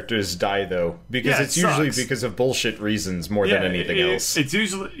matter. characters die, though, because Yeah, it's it usually sucks. because of bullshit reasons more than anything else. It's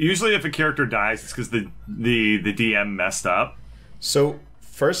usually if a character dies, it's because the DM messed up. So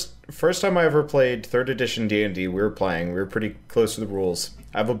first time I ever played 3rd edition D&D, we were pretty close to the rules.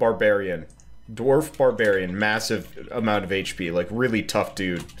 I have a barbarian, dwarf barbarian, massive amount of HP, like really tough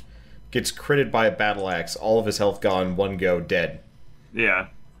dude. Gets critted by a battle axe, all of his health gone, one go, dead. Yeah.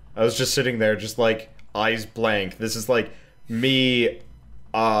 I was just sitting there, just like eyes blank. This is like me,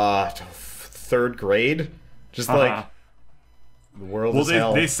 3rd grade, just like the world Well, is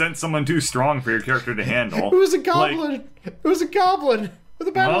hell. they sent someone too strong for your character to handle. It was a goblin. It was a goblin with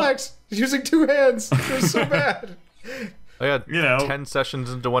a battle Well- axe using 2 hands. It was so bad. I had You know. 10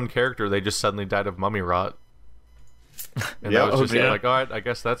 sessions into one character, they just suddenly died of mummy rot. And Yeah, I was just yeah. like, alright, I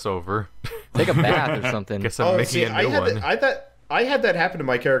guess that's over. Take a bath or something. Guess I'm Oh, making see, a new one. I had that happen to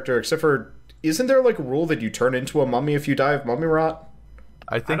my character, except for, isn't there like a rule that you turn into a mummy if you die of mummy rot?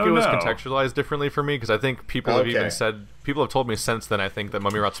 I think I it don't was know. contextualized differently for me, because I think people have Okay. even said, people have told me since then, I think that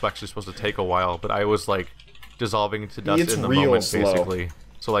mummy rot's actually supposed to take a while, but I was like dissolving to dust It's in the real moment, slow. basically.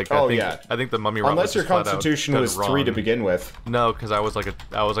 So like, Oh, I think the mummy rot Unless was your just flat out constitution done was 3 wrong. to begin with. No, because I was like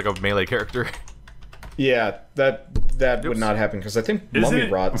a melee character. Yeah, that would not happen, because I think Isn't mummy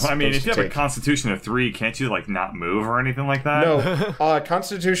it- rot's I mean, if supposed you to have a take... constitution of 3, can't you like not move or anything like that? No,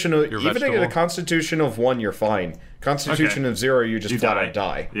 constitution of... You're Even at a vegetable. constitution of 1, you're fine. Constitution Okay. of 0, you just You flat die. out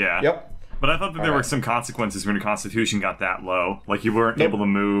die. Yeah. Yep. But I thought that there were Alright. some consequences when your constitution got that low, like you weren't Nope. able to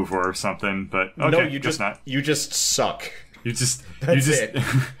move or something. But okay, No, you guess just not. you just suck. You just That's you just it.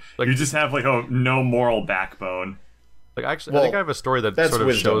 you just have like a no moral backbone. Like actually, Well, I think I have a story that that's sort of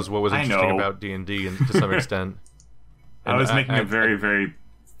wisdom. shows what was I interesting know. about D&D and to some extent. I And was making I- a very very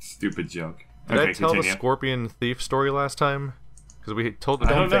stupid joke. Did Okay, I tell the continue. Scorpion Thief story last time? Because we told. I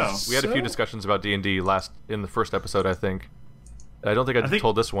don't know. We had a few So? discussions about D&D in the first episode, I think. I don't think I, think-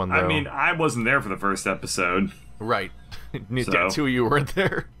 told this one though. I mean, I wasn't there for the first episode. right? Yeah, So- two of you weren't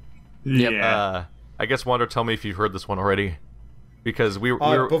there. Yeah. I guess Wander, tell me if you've heard this one already, because we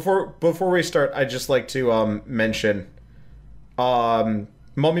were. Before we start, I'd just like to mention,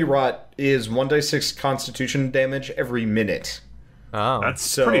 mummy rot is 1d6 Constitution damage every minute. Oh, That's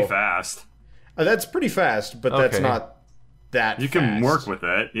So- pretty fast. That's pretty fast, but that's Okay. not that. You can fast. work with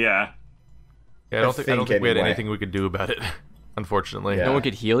it. Yeah. yeah, I don't think think we had anyway. anything we could do about it. Unfortunately, Yeah. No one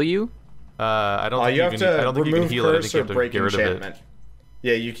could heal you? I don't think You you have can. I to don't think you can remove heal it. I curse think you or have to break get rid of it. enchantment.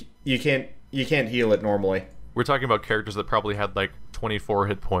 Yeah, you can't heal it normally. We're talking about characters that probably had like 24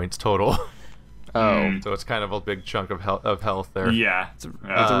 hit points total. Oh. So it's kind of a big chunk of health there. Yeah. It's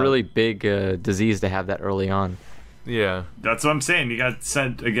a really big disease to have that early on. Yeah. That's what I'm saying. You got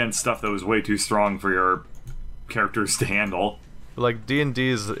sent against stuff that was way too strong for your characters to handle. Like D&D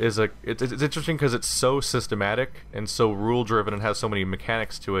is it's interesting because it's so systematic and so rule driven and has so many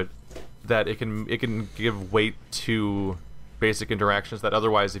mechanics to it that it can give weight to basic interactions that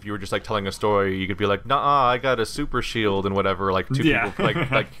otherwise, if you were just like telling a story, you could be like, nah, I got a super shield and whatever, like two Yeah. people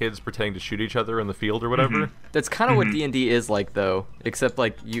like kids pretending to shoot each other in the field or whatever. That's kind of what D&D is like, though, except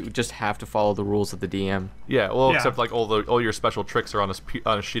like you just have to follow the rules of the DM. Yeah, well, Yeah. except like all your special tricks are on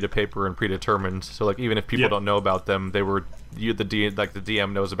a sheet of paper and predetermined. So like even if people Yep. don't know about them, the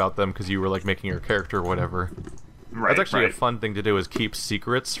DM knows about them because you were like making your character or whatever. Right, That's actually right. a fun thing to do, is keep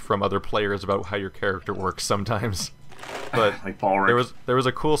secrets from other players about how your character works sometimes. But Like Balric. there was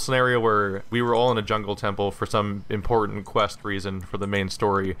a cool scenario where we were all in a jungle temple for some important quest reason for the main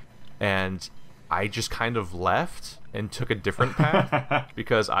story, and I just kind of left and took a different path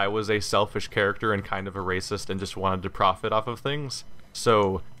because I was a selfish character and kind of a racist and just wanted to profit off of things.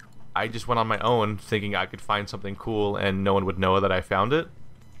 So I just went on my own thinking I could find something cool and no one would know that I found it.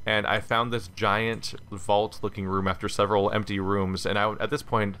 And I found this giant vault-looking room after several empty rooms, and at this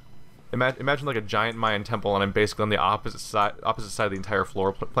point, imagine like a giant Mayan temple, and I'm basically on the opposite side of the entire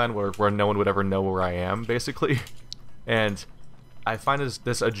floor plan, where no one would ever know where I am, basically. And I find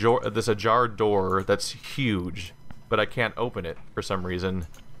this ajar door that's huge, but I can't open it for some reason.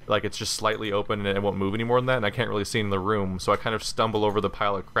 Like, it's just slightly open and it won't move any more than that, and I can't really see in the room, so I kind of stumble over the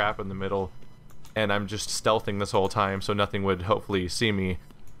pile of crap in the middle, and I'm just stealthing this whole time so nothing would hopefully see me,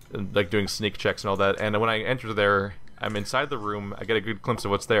 like doing sneak checks and all that. And when I enter there, I'm inside the room, I get a good glimpse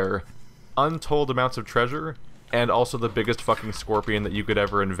of what's there. Untold amounts of treasure, and also the biggest fucking scorpion that you could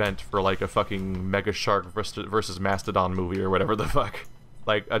ever invent for like a fucking Mega Shark versus Mastodon movie or whatever the fuck.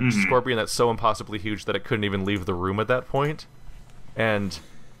 Like a scorpion that's so impossibly huge that it couldn't even leave the room at that point. And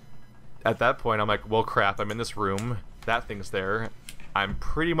at that point I'm like, well crap, I'm in this room, that thing's there, I'm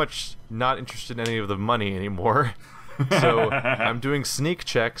pretty much not interested in any of the money anymore. So I'm doing sneak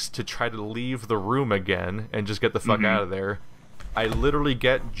checks to try to leave the room again and just get the fuck out of there. I literally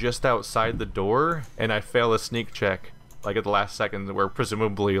get just outside the door and I fail a sneak check, like at the last second, where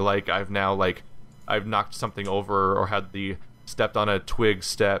presumably like I've knocked something over or had stepped on a twig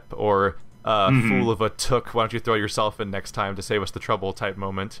step or fool of a took, why don't you throw yourself in next time to save us the trouble type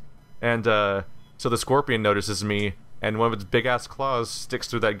moment. And so the scorpion notices me, and one of its big ass claws sticks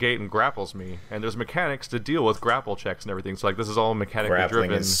through that gate and grapples me. And there's mechanics to deal with grapple checks and everything. So like this is all mechanically Grappling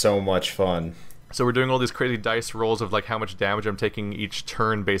driven. is so much fun. So we're doing all these crazy dice rolls of like how much damage I'm taking each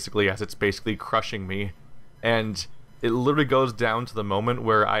turn, basically, as it's basically crushing me. And it literally goes down to the moment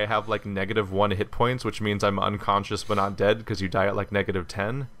where I have like -1 hit points, which means I'm unconscious but not dead because you die at like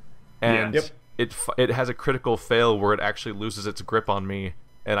 -10. And Yep. it has a critical fail where it actually loses its grip on me,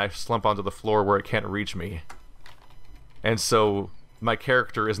 and I slump onto the floor where it can't reach me. And so my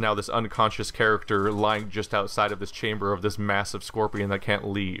character is now this unconscious character lying just outside of this chamber of this massive scorpion that can't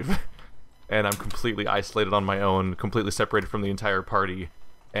leave. And I'm completely isolated on my own, completely separated from the entire party.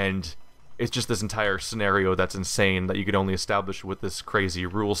 And it's just this entire scenario that's insane that you could only establish with this crazy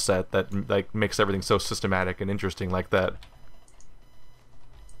rule set that like makes everything so systematic and interesting like that.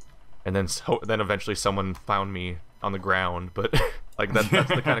 And then eventually someone found me on the ground, but like that's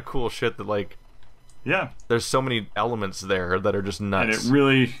the kind of cool shit that like Yeah. there's so many elements there that are just nuts.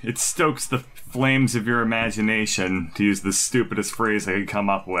 And it stokes the flames of your imagination, to use the stupidest phrase I could come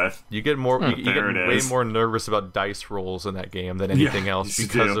up with. You get more. You get There it way is. more nervous about dice rolls in that game than anything else you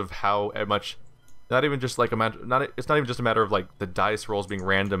because do. of how much. Not even just like it's not even just a matter of like the dice rolls being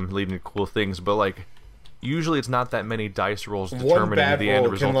random, leading to cool things, but like usually it's not that many dice rolls One determining bad the end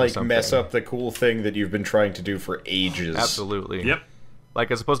roll result can of like something. mess up the cool thing that you've been trying to do for ages. Absolutely. Yep. Like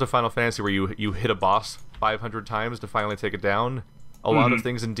as opposed to Final Fantasy where you hit a boss 500 times to finally take it down. A lot of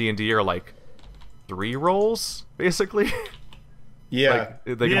things in D&D are like 3 rolls basically. Yeah. Like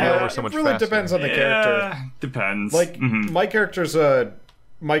they can Yeah, be over so much it really faster. depends on the character. Yeah, depends. Like my character's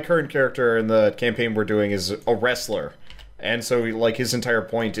my current character in the campaign we're doing is a wrestler, and so like his entire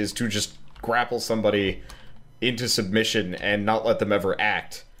point is to just grapple somebody into submission and not let them ever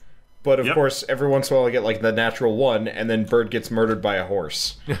act. But of Yep. course, every once in a while I get like the natural one, and then Bird gets murdered by a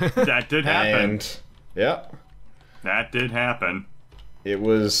horse. that did happen. And yeah, That did happen.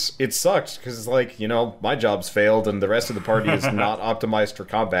 it sucked because like my job's failed and the rest of the party is not optimized for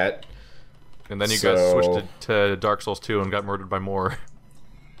combat. And then you So- guys switched to Dark Souls 2 and got murdered by more.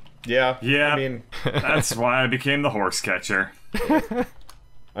 Yeah, Yeah. I mean, That's why I became the horse catcher.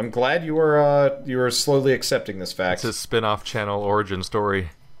 I'm glad you were slowly accepting this fact. It's a spin-off channel origin story.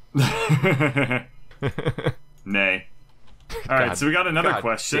 Nay. All right, so we got another God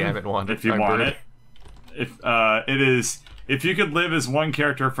question. damn it, Wanda. If you I'm want burning. it. If it is, if you could live as one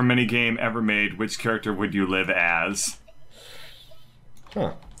character from any game ever made, which character would you live as?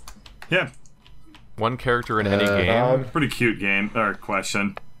 Huh. Yeah, One character in any game. pretty cute game or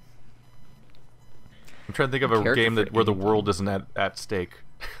question. I'm trying to think of a Character game for where the anything. world isn't at stake.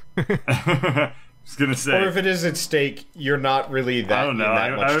 I was gonna say. Or if it is at stake, you're not really that I don't know. in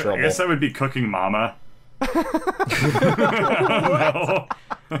that much trouble. I guess that would be Cooking Mama. No,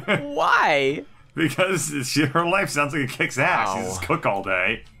 Why? because her life sounds like it kicks ass. She Ow. just cook all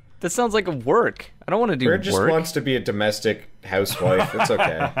day. That sounds like a work. I don't want to do Bird just work. wants to be a domestic housewife. It's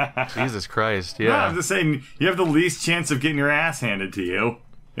okay. Jesus Christ, No, yeah. I'm just saying you have the least chance of getting your ass handed to you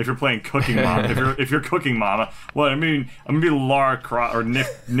if you're playing Cooking Mama. if you're Cooking Mama, well, I mean, I'm gonna be Lara Croft or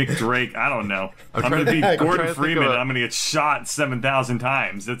Nick Drake. I don't know. I'm trying gonna be to- I'm trying Gordon to think Freeman. of a- And I'm gonna get shot 7,000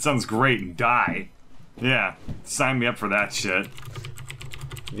 times. That sounds great and die. Yeah, sign me up for that shit.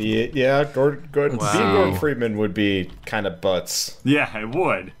 Yeah, Gordon Wow. being Gordon Freeman would be kind of butts. Yeah, it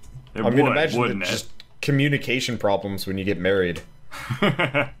would. It I mean, would, imagine wouldn't just communication problems when you get married.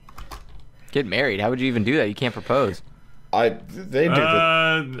 Get married. How would you even do that? You can't propose. They do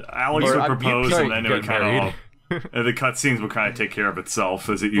the Alex Or, would propose, sorry, and then it would get kind married. of the cutscenes would kind of take care of itself,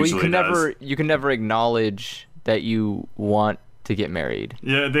 as it Well, usually does. you can never acknowledge that you want to get married.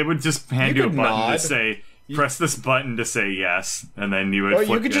 Yeah, they would just hand You you a could button nod. to say, press this button to say yes, and then you would. Oh, you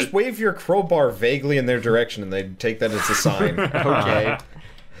flick could it. just wave your crowbar vaguely in their direction, and they'd take that as a sign. Okay.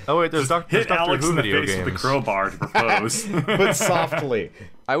 Oh wait, there's Doctor hit Alex Who in the video face games. with a crowbar to propose. But softly.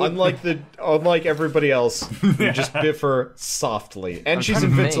 I would- Unlike everybody else, you just biff her softly, and she's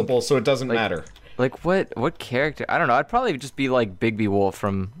trying to invincible, so it doesn't matter. Like what character? I don't know. I'd probably just be like Bigby Wolf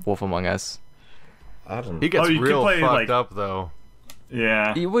from Wolf Among Us. I don't know. He gets Oh, you could real play, fucked like- up though.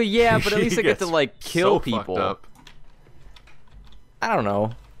 yeah. Well, yeah, but at He least I get to gets like kill so people. fucked up. I don't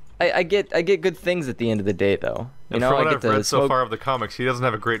know. I get good things at the end of the day, though. You And know, from I what get I've to read so smoke. far of the comics, he doesn't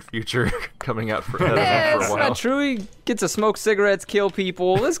have a great future coming out for, Eh, for a it's while. not true. He gets to smoke cigarettes, kill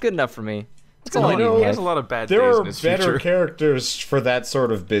people. That's good enough for me. That's all I You need. know, He man. has a lot of bad There days are in his better future. characters for that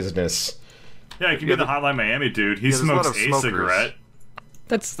sort of business. Yeah, you can be the Hotline Miami dude. He there's a lot smokes of a smokers. cigarette.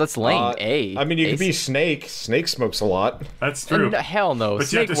 That's lame. I mean, you could be Snake. Snake smokes a lot. That's true. hell no. But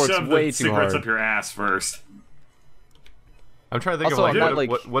Snake you have to works shove way the too cigarettes hard. up your ass first. I'm trying to think Also, of I'm not, like-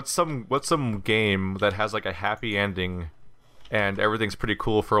 what's some game that has like a happy ending, and everything's pretty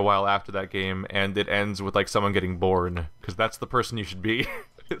cool for a while after that game, and it ends with like someone getting born, because that's the person you should be.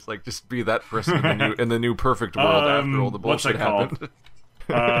 It's like just be that person in the new perfect world after all the What's bullshit that called?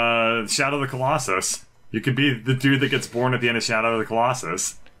 happened. Shadow of the Colossus. You could be the dude that gets born at the end of Shadow of the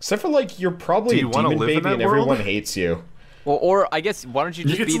Colossus. Except for, like, you're probably Do you a wanna demon live in baby that and everyone world? hates you. Well, or I guess why don't you You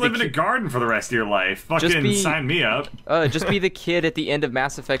just get be to the live in a garden for the rest of your life. Fucking be- sign me up. just be the kid at the end of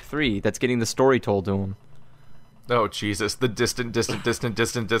Mass Effect 3 that's getting the story told to him. Oh Jesus, the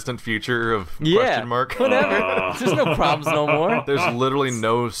distant future of Yeah. question mark. Whatever. There's no problems no more. There's literally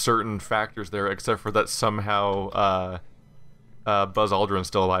no certain factors there except for that somehow Buzz Aldrin's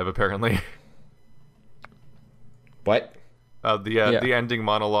still alive apparently. What? The ending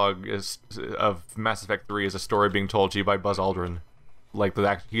monologue of Mass Effect 3 is a story being told to you by Buzz Aldrin. Like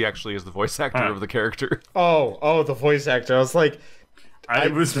he actually is the voice actor Huh. of the character. Oh, the voice actor. I was like, I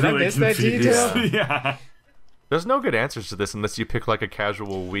was did I really miss that confused. detail? Yeah. There's no good answers to this unless you pick like a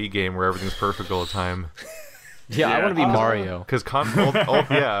casual Wii game where everything's perfect all the time. Yeah, I Yeah. want to be Mario. Because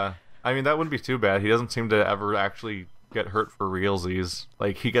yeah, I mean that wouldn't be too bad. He doesn't seem to ever actually get hurt for realsies.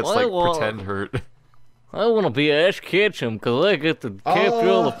 Like he gets like pretend hurt. I want to be Ash Ketchum because I get to capture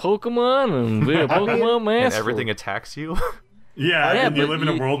all the Pokemon and be a Pokemon master. And everything attacks you. Yeah, Yeah, and you but live in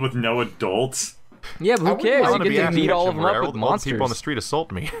a you- world with no adults. Yeah, but who cares? I You want to be get to Ash beat all of Ketchum, them where up with all the people on the monsters. street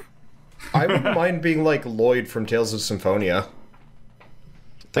assault me. I wouldn't mind being like Lloyd from Tales of Symphonia.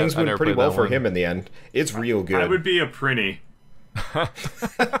 Things I went never pretty played well that for one. him in the end. It's real good. I would be a Prinny.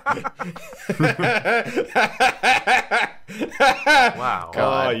 Wow.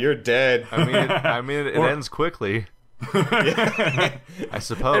 Oh, you're dead. I mean, it ends quickly. I And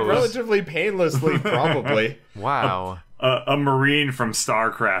suppose. relatively painlessly, probably. Wow. A Marine from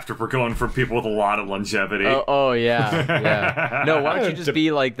StarCraft if we're going for people with a lot of longevity. Oh yeah, yeah. No, why don't you just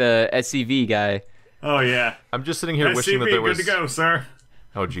be like the SCV guy? Oh, yeah. I'm just sitting here wishing that SCP, there good was. to go, sir.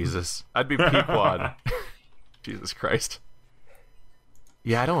 Oh Jesus, I'd be Pequod. Jesus Christ.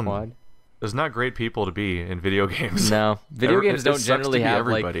 Yeah, I don't. Quad. There's not great people to be in video games. No, video games It don't sucks to generally be have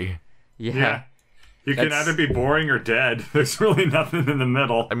everybody. like. Yeah. You can That's- either be boring or dead. There's really nothing in the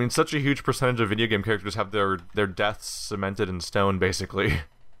middle. I mean, such a huge percentage of video game characters have their deaths cemented in stone, basically.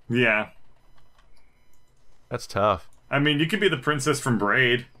 Yeah. That's tough. I mean, you could be the princess from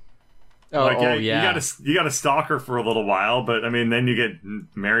Braid. Oh, yeah, yeah. You got to stalk her for a little while, but I mean, then you get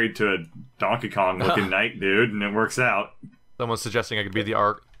married to a Donkey Kong looking knight dude, and it works out. Someone's suggesting I could be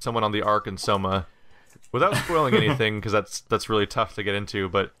someone on the Ark in Soma, without spoiling anything, because that's really tough to get into.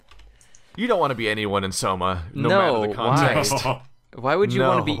 But You don't want to be anyone in Soma, no No, matter the why? context. Why would you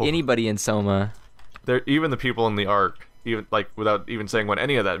want to be No. anybody in Soma? Even the people in the arc, even like without even saying what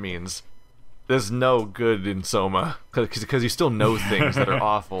any of that means, there's no good in Soma because you still know things that are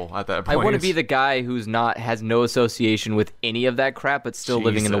awful at that I point. want to be the guy who's has no association with any of that crap, but still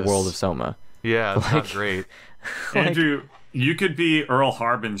living in the Jesus. world of Soma. Yeah, it's not like- great. Andrew, you could be Earl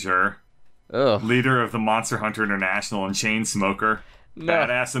Harbinger, Ugh. leader of the Monster Hunter International and chain smoker. No.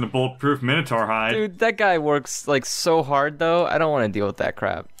 Badass in a bulletproof Minotaur hide. Dude, that guy works like so hard though. I don't want to deal with that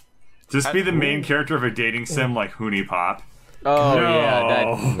crap. Just be the main character of a dating sim like Hoonie Pop. Oh No.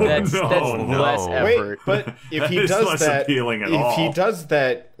 yeah, that's No. less No. Wait, effort. but if he That is does less that, appealing at if all. he does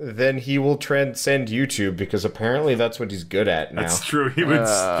that, then he will transcend YouTube because apparently that's what he's good at now. That's true. He would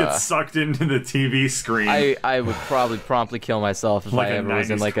get sucked into the TV screen. I would probably promptly kill myself if Like I a ever was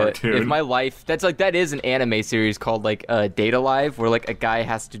in 90s like cartoon. if my life that is an anime series called like Data Live where like a guy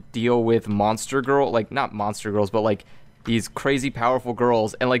has to deal with monster girl, like not monster girls but like these crazy powerful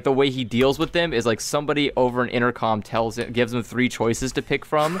girls, and like the way he deals with them is like somebody over an intercom gives him 3 choices to pick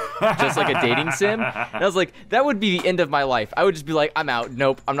from, just like a dating sim. And I was like, that would be the end of my life. I would just be like, I'm out.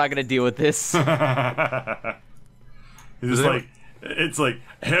 Nope, I'm not gonna deal with this. It's like, it's like,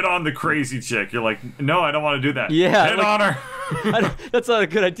 hit on the crazy chick. You're like, no, I don't want to do that. Yeah, Hit like- on her. That's not a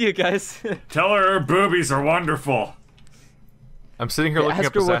good idea, guys. Tell her boobies are wonderful. I'm sitting here Yeah, looking ask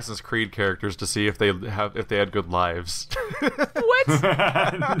up her what- Assassin's Creed characters to see if they had good lives. What?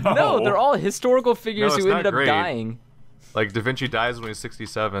 No, No, they're all historical figures No, it's who not ended up great. dying. Like Da Vinci dies when he's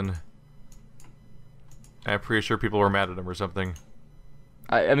 67. I'm pretty sure people were mad at him or something.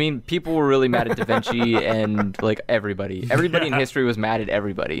 I mean, people were really mad at Da Vinci and like everybody. Everybody in Yeah. history was mad at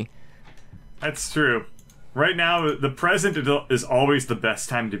everybody. That's true. Right now, the present is always the best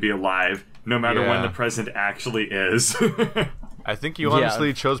time to be alive, no matter when Yeah. the present actually is. I think you Yeah.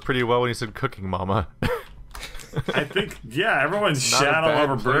 honestly chose pretty well when you said cooking mama. I think, yeah, everyone's Not a shat all bad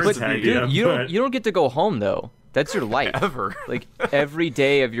over place birds to hang be. you, Dude, you but- don't get to go home though. That's your life. Ever. Like every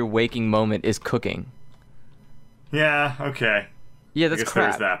day of your waking moment is cooking. Yeah, okay. Yeah, that's guess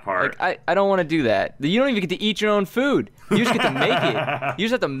crap. there's that part. Like, I don't want to do that. You don't even get to eat your own food. You just get to make it. You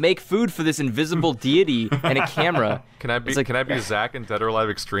just have to make food for this invisible deity and a camera. Can I be It's like- can I be Zach in Dead or Alive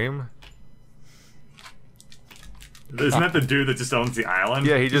Extreme? Isn't that the dude that just owns the island?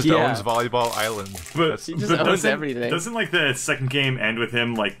 Yeah, he just Yeah. owns Volleyball Island. But, He just but owns doesn't, everything. Doesn't like the second game end with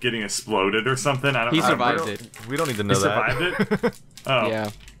him like getting exploded or something? I don't. He I don't survived know. it. We don't need to know He that. survived it. Oh, Yeah.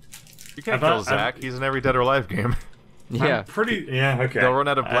 You can't I kill thought- Zach. He's in every Dead or Alive game. Yeah. I'm pretty. Yeah. Okay. They'll run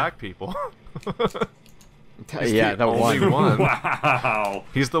out of black people. Yeah, the only one. one. Wow.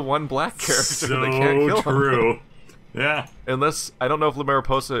 He's the one black character So they can't kill him. true. Yeah. Unless I don't know if La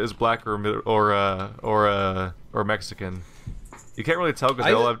Mariposa is black or Mexican. You can't really tell because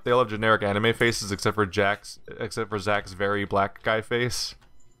they all have generic anime faces except for Zach's very black guy face.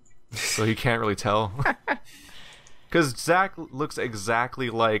 So you can't really tell. Because Zach looks exactly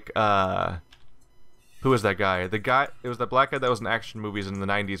like who is that guy? It was that black guy that was in action movies in the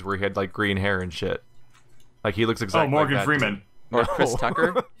 90s where he had like green hair and shit. Like he looks exactly Oh, Morgan like that. Freeman. Or Chris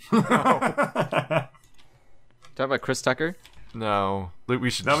Tucker. Talk about Chris Tucker. No, we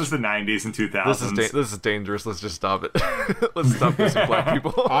should. That was the 90s and 2000s. This is dangerous. Let's just stop it. Let's stop kissing black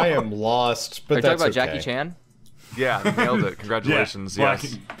people. I am lost, but Are you talking that's about okay. Jackie Chan? Yeah, they nailed it. Congratulations. Black-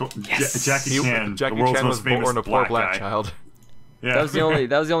 Yes. Jackie Chan, Jackie the world's Chan was most famous born a poor black guy. child. Yeah. That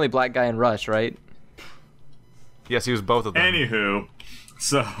was the only black guy in Rush, right? Yes, he was both of them. Anywho,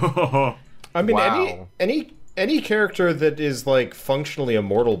 so I mean, Wow. any character that is like functionally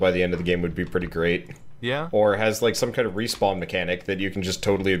immortal by the end of the game would be pretty great, Yeah. or has like some kind of respawn mechanic that you can just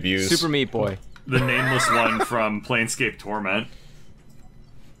totally abuse. Super Meat Boy. the nameless one from Planescape Torment.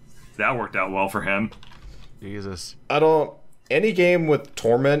 That worked out well for him. Jesus. I don't. Any game with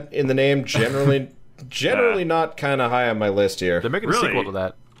torment in the name generally not kind of high on my list here. They're making Really? a sequel to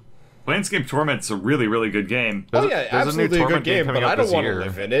that. Planescape Torment's a really, really good game. Oh There's yeah, a new absolutely a good Torment game game, coming but out I don't this want to year.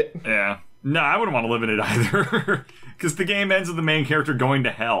 live in it. Yeah. No, I wouldn't want to live in it either. Because the game ends with the main character going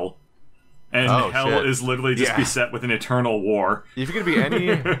to hell. And Oh, hell shit. is literally just Yeah. beset with an eternal war. If you could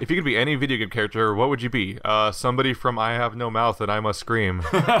be any video game character, what would you be? Somebody from I Have No Mouth and I Must Scream,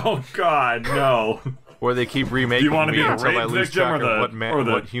 Oh god, no. where they keep remaking You wanna me be a until I rape lose victim track or the- of or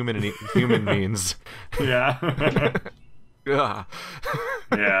the- what human means. Yeah. Ugh.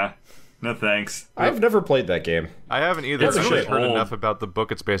 Yeah. No thanks. I've never played that game. I haven't either. It's I've really just heard old. enough about the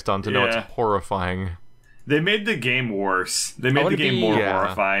book it's based on to know Yeah. it's horrifying. They made the game worse. They made wanna the game be- more Yeah.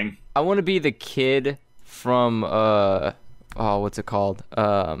 horrifying. I want to be the kid from what's it called?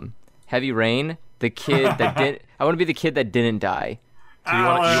 Heavy Rain. The kid that didn't. I want to be the kid that didn't die.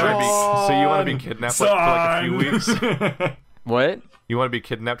 So you want to be kidnapped for like a few weeks? What? You want to be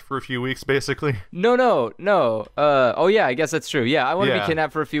kidnapped for a few weeks, basically? No. Oh yeah, I guess that's true. Yeah, I want to be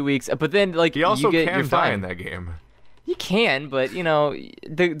kidnapped for a few weeks, but then like You also you're can die fine. in that game. You can, but you know,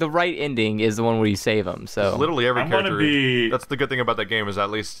 the right ending is the one where you save them. So Literally every I wanna character. be- That's the good thing about that game is at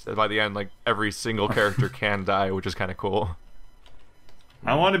least by the end, like every single character can die, which is kind of cool.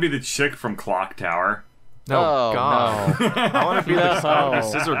 I want to be the chick from Clock Tower. No, Oh, God. no. I want to be the No.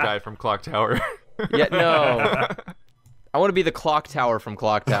 scissor guy from Clock Tower. Yeah, no. I want to be the clock tower from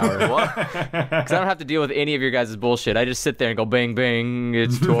Clock Tower. What? Because I don't have to deal with any of your guys' bullshit. I just sit there and go bang bang.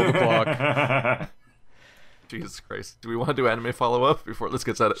 It's 12 o'clock. Jesus Christ. Do we want to do anime follow-up before this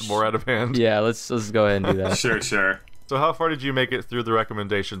gets more out of hand? Yeah, let's go ahead and do that. Sure. So how far did you make it through the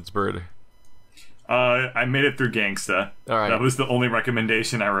recommendations, Bird? I made it through Gangsta. All right. That was the only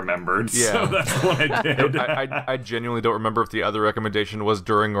recommendation I remembered. Yeah. So that's what I did. I genuinely don't remember if the other recommendation was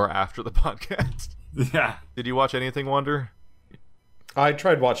during or after the podcast. Yeah. Did you watch anything, Wander? I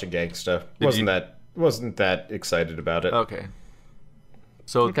tried watching Gangsta. you- Wasn't that excited about it. Okay.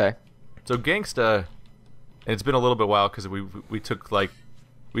 So Okay. So Gangsta, and it's been a little bit while because we took like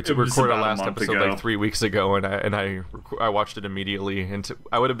we It was recorded our about a last month episode ago. like 3 weeks ago, and I watched it immediately, and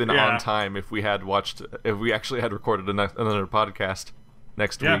I would have been Yeah. on time if we actually had recorded another podcast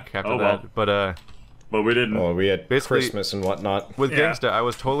next Yeah. week after Oh, that. well. But we didn't. Well, we had Basically- Christmas and whatnot. With Yeah. Gangsta, I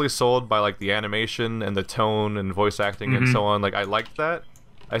was totally sold by like the animation and the tone and voice acting and so on. Like I liked that.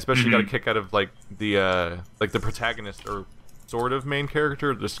 I especially got a kick out of like the protagonist or sort of main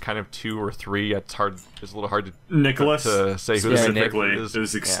character. There's kind of 2 or 3. It's a little hard to Nicholas to say who specifically Nick is.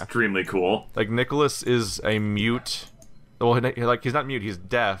 is extremely cool. Like Nicholas is a mute. Well, like he's not mute. He's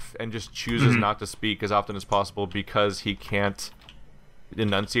deaf and just chooses not to speak as often as possible because he can't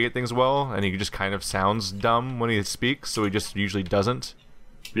enunciate things well, and he just kind of sounds dumb when he speaks. So he just usually doesn't.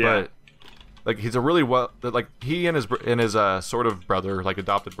 Yeah. But like he's a really like he and his sort of brother, like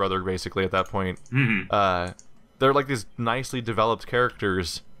adopted brother, basically at that point. They're like these nicely developed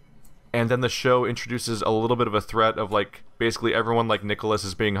characters. And then the show introduces a little bit of a threat of like basically everyone like Nicholas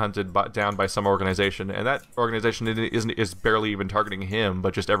is being hunted down by some organization, and that organization is barely even targeting him,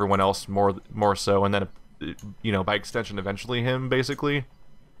 but just everyone else more so, and then by extension eventually him basically.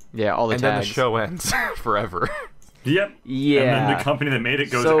 Yeah, all the And tags. then the show ends forever. Yep. Yeah. And then the company that made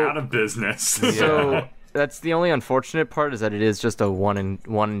it goes So- out of business. So that's the only unfortunate part, is that it is just a one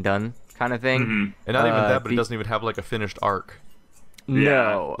and done kind of thing. And not even that, but it the- doesn't even have like a finished arc.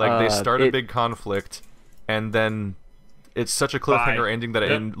 No, Like they start a it- big conflict, and then it's such a cliffhanger Bye. ending that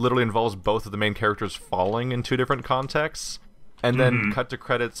Yep. it literally involves both of the main characters falling in 2 different contexts, and then cut to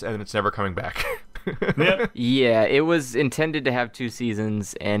credits, and it's never coming back. Yep. Yeah, it was intended to have 2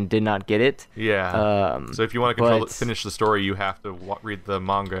 seasons and did not get it. Yeah. So if you want to but- finish the story, you have to read the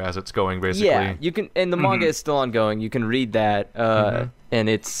manga as it's going, basically. Yeah, you can, and the manga is still ongoing. You can read that, and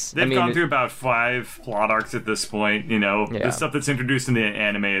it's. They've I mean, gone through about 5 plot arcs at this point. Yeah. The stuff that's introduced in the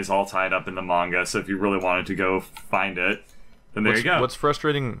anime is all tied up in the manga. So if you really wanted to go find it, then there you go. What's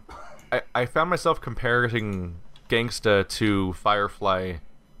frustrating, I found myself comparing Gangsta to Firefly,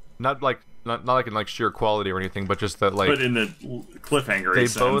 not like in like sheer quality or anything, but just that like but in the cliffhanger, they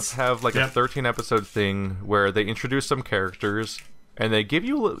sense. both have like a Yep. 13 episode thing where they introduce some characters and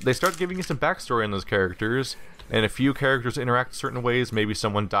they start giving you some backstory on those characters, and a few characters interact certain ways. Maybe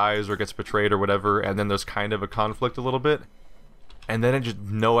someone dies or gets betrayed or whatever, and then there's kind of a conflict a little bit, and then it just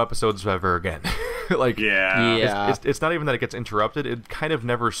no episodes ever again. Like Yeah. Yeah. it's not even that it gets interrupted, it kind of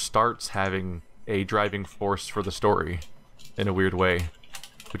never starts having a driving force for the story in a weird way,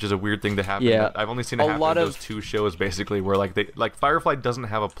 which is a weird thing to happen. Yeah. I've only seen it A happen lot in those of- 2 shows basically, where like Firefly doesn't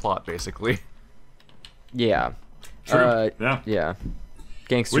have a plot basically. yeah. True. Yeah. Yeah.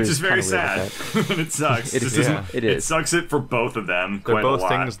 Gangsters. Which is very kinda weird sad. with that. And it sucks. It Just is. doesn't- It It is. sucks it for both of them. They're quite both a lot.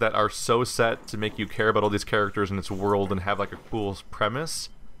 things that are so set to make you care about all these characters and its world and have like a cool premise,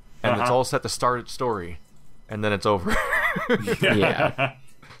 and it's Uh-huh. all set to start its story, and then it's over. Yeah.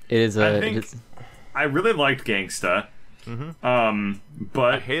 It is I a. think- It is, I really liked Gangsta.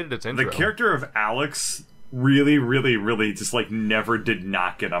 But I hated its the intro. character of Alex really, really, really just like never did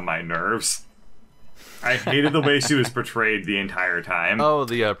not get on my nerves. I hated the way she was portrayed the entire time. Oh,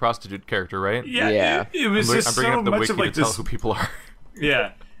 the prostitute character, right? Yeah. It was I'm just bringing so up the much wiki of like to tell this. who people are.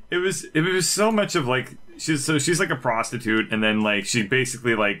 Yeah, it was so much of like she's like a prostitute, and then like she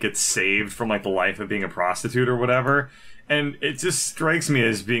basically like gets saved from like the life of being a prostitute or whatever, and it just strikes me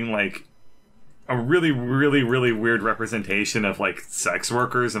as being like a really, really, really weird representation of like sex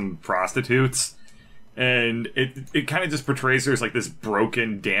workers and prostitutes. And it kind of just portrays her as like this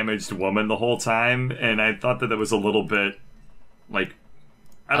broken, damaged woman the whole time, and I thought that was a little bit like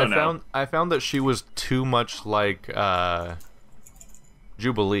I don't know. I found that she was too much like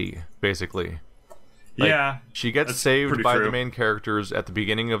Jubilee, basically. Like, yeah, she gets that's saved pretty by true. the main characters at the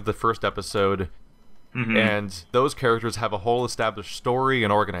beginning of the first episode, Mm-hmm. and those characters have a whole established story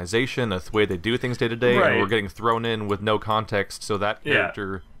and organization, a way they do things day to day, Right. and we're getting thrown in with no context, so that Yeah.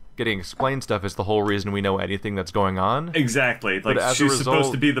 character getting explained stuff is the whole reason we know anything that's going on. Exactly. Like as a she's supposed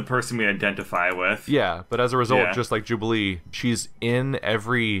result- to be the person we identify with. Yeah, but as a result, Yeah. just like Jubilee, she's kind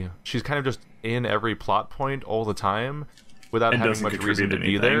of just in every plot point all the time without And having doesn't much reason to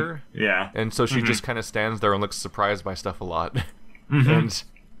contribute be anything. there. Yeah. And so she just kind of stands there and looks surprised by stuff a lot. Mm-hmm. And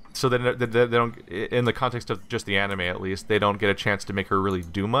so they don't, in the context of just the anime at least, they don't get a chance to make her really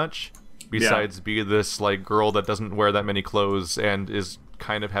do much besides be this like girl that doesn't wear that many clothes and is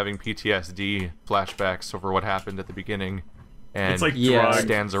kind of having PTSD flashbacks over what happened at the beginning. And It's like Yeah. drug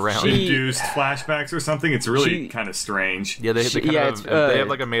stands around. She- induced flashbacks or something. It's really She- kind of strange. Yeah, they She- kind yeah, of it's, they have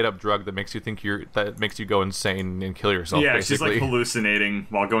like a made up drug that makes you think that makes you go insane and kill yourself. Yeah, she's basically. like hallucinating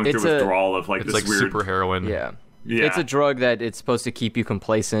while going It's through a- withdrawal of like it's this like weird. super heroin. Yeah. Yeah. It's a drug that it's supposed to keep you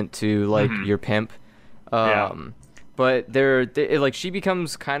complacent to like your pimp. Yeah. But like she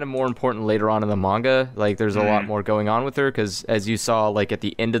becomes kind of more important later on in the manga. Like there's a lot more going on with her because as you saw like at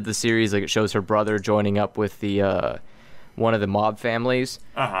the end of the series, like it shows her brother joining up with the one of the mob families.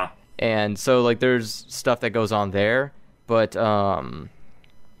 Uh-huh. And so like there's stuff that goes on there, but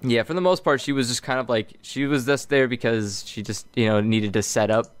yeah, for the most part she was just kind of like she was just there because she just needed to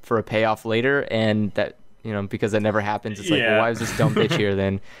set up for a payoff later, and that because that never happens, it's like, Yeah. well, why was this dumb bitch here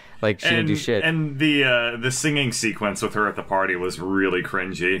then? Like she didn't do shit. And the singing sequence with her at the party was really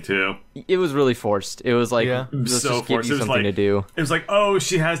cringy too. It was really forced. It was like Yeah. let's So just give forced. you It was something like to do. It was like, oh,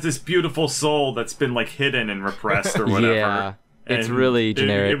 she has this beautiful soul that's been like hidden and repressed or whatever. Yeah, it's And really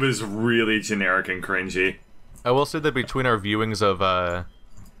generic. It was really generic and cringy. I will say that between our viewings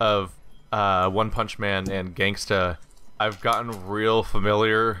of One Punch Man and Gangsta, I've gotten real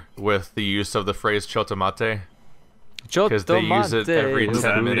familiar with the use of the phrase chotomate because they use it every What does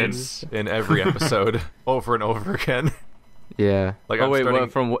 10 that mean? minutes in every episode over and over again. Yeah. Like, oh I'm wait,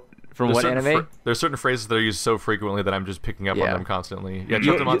 starting- what, from There's what certain anime? there's certain phrases that are used so frequently that I'm just picking up on Yeah. them constantly. Yeah,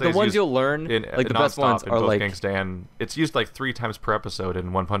 You- chotomate the is ones used you'll learn, in, like the best nonstop ones in are both like Gangsta and it's used like 3 times per episode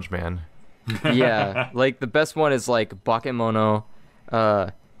in One Punch Man. yeah, like the best one is like Bakemono.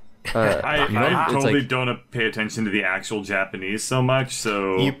 I it's totally like- don't pay attention to the actual Japanese so much,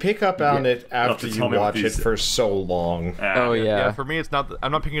 so You pick up on it after to you tell me what watch it these- for so long. Oh yeah. Yeah, for me, it's not.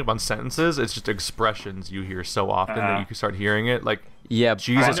 I'm not picking up on sentences. It's just expressions you hear so often that you can start hearing it. Like, Yeah,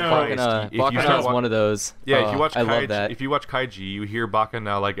 Jesus Christ, if you Bakana start is wa- one of those. yeah, if you watch I Kaiji, love that. if you watch Kaiji, you hear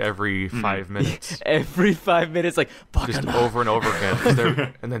Bakana like every 5 minutes, Every 5 minutes, like just Bakana. over and over again. 'Cause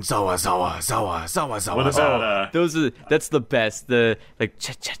they're- and then Zawa, Zawa, Zawa, Zawa, Zawa. what Zawa. about That's the best. The like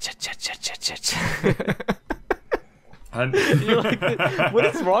cha cha cha cha cha cha cha cha. You're like, what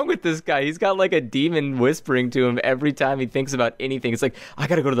is wrong with this guy? He's got like a demon whispering to him every time he thinks about anything. It's like, I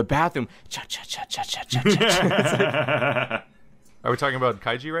gotta go to the bathroom. Cha cha cha cha cha cha cha. Are we talking about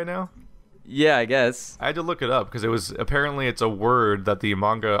Kaiji right now? Yeah, I guess. I had to look it up because it's a word that the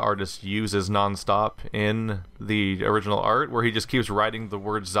manga artist uses nonstop in the original art, where he just keeps writing the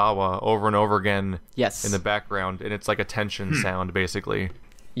word Zawa over and over again Yes. in the background, and it's like a tension sound basically.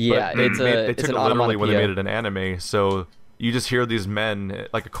 Yeah, But it's they it's took an it literally when they made onomatopoeia. it an anime, so you just hear these men,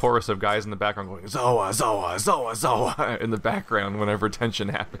 like a chorus of guys in the background going Zawa, Zawa, Zawa, Zawa in the background whenever tension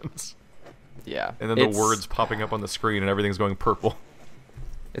happens. Yeah, And then it's, the words popping up on the screen and everything's going purple.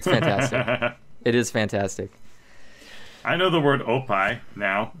 It's fantastic. It is fantastic. I know the word opai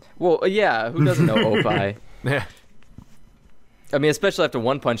now. Well, yeah, who doesn't know Opie? Yeah. I mean, especially after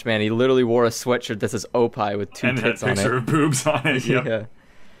One Punch Man, he literally wore a sweatshirt that says Opie with 2 And a tits on picture it. of boobs on it. Yep.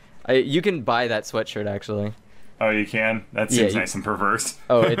 Yeah. You can buy that sweatshirt actually. Oh, you can? That Yeah, seems you- nice and perverse.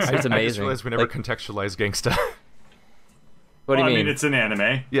 Oh, it's I just amazing. realized we never Like, contextualized Gangsta. what do you I mean? mean, it's an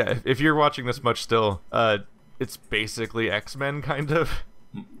anime. Yeah, if you're watching this much still, it's basically X-Men kind of.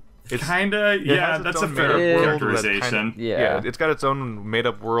 It's Kinda, it yeah, has its that's a own fair made-up world that characterization. kind of- Yeah. it's got its own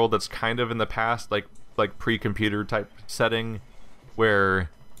made-up world that's kind of in the past, like pre-computer type setting, where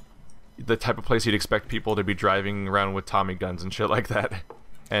the type of place you'd expect people to be driving around with Tommy guns and shit like that.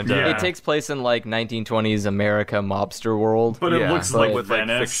 And Yeah. It takes place in like 1920s America mobster world. But it yeah, looks like like with like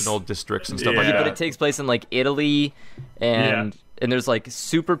Venice. fictional districts and stuff like Yeah. that. But it takes place in like Italy, and there's like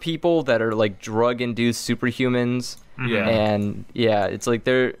super people that are like drug-induced superhumans. Yeah. And yeah, it's like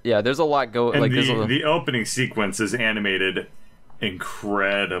there's a lot going. And Like there's a, the opening sequence is animated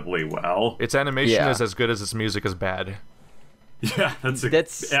incredibly well. Its animation Yeah. is as good as its music is bad. Yeah, That's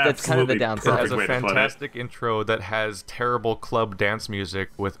kind of the absolutely downside. It has perfect a way to put it. fantastic intro that has terrible club dance music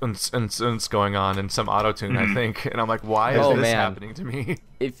with uns going on and some autotune, I think. And I'm like, why is Oh, this man. happening to me?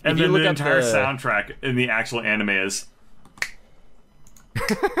 If And you then look the up entire the soundtrack in the actual anime is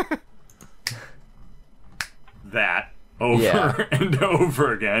that over Yeah. and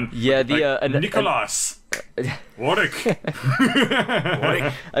over again. Yeah, the, Like, Nicholas Warwick.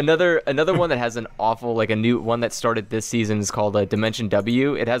 another one that has an awful, like a new one that started this season is called Dimension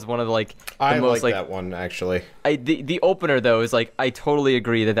W. It has one of the like the I most like that one actually. the opener though is like I totally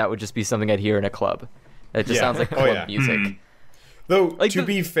agree that would just be something I'd hear in a club. It just Yeah. sounds like Oh, club yeah. music. Though Like to the-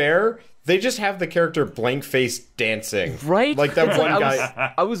 be fair, they just have the character blank face dancing. Right? Like that It's one like,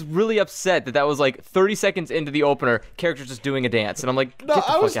 guy. I was really upset that was like 30 seconds into the opener, character just doing a dance, and I'm like, No, get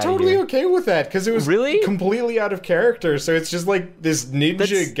the I was fuck outta totally here. okay with that because it was Really? completely out of character. So it's just like this ninja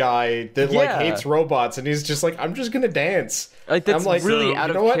That's- guy that like yeah. hates robots, and he's just like, I'm just gonna dance. Like that's I'm like, really so, out you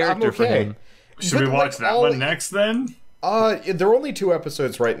of know what? character I'm for okay. him. Should we But, watch like, that all- one next then? There are only 2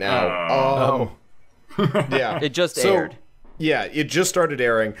 episodes right now. Yeah, It just So, aired. Yeah, it just started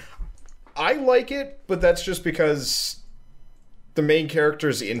airing. I like it, but that's just because the main character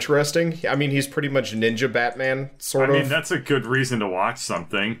is interesting. I mean, he's pretty much Ninja Batman, I sort mean, of. that's a good reason to watch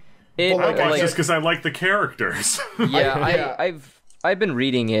something. It, Well, like, Like, I just because I like the characters. yeah, yeah. I've been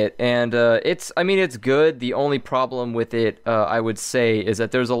reading it, and it's good. The only problem with it, I would say, is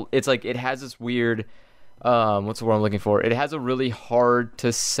that it has this weird, what's the word I'm looking for? It has a really hard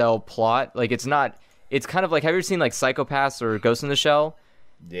to sell plot. Like it's kind of like, have you ever seen like Psychopaths or Ghost in the Shell?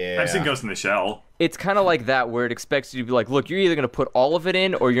 Yeah, I've seen Ghost in the Shell. It's kind of like that, where it expects you to be like, look, you're either going to put all of it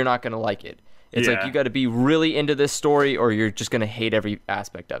in or you're not going to like it. It's like Yeah. you got to be really into this story or you're just going to hate every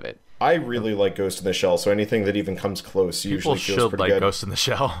aspect of it. I really like Ghost in the Shell, so anything that even comes close People usually feels should pretty like good. Ghost in the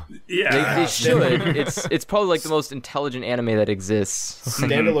Shell. Yeah. They should. It's probably like the most intelligent anime that exists.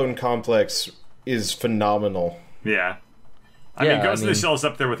 Standalone Complex is phenomenal. Yeah. I Yeah, mean, Ghost I in the mean- Shell is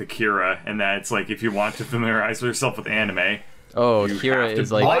up there with Akira, and that it's like, if you want to familiarize yourself with anime, Oh, you Kira have to is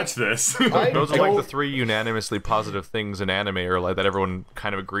like watch this. I Those are like the don't- 3 unanimously positive things in anime, or like that everyone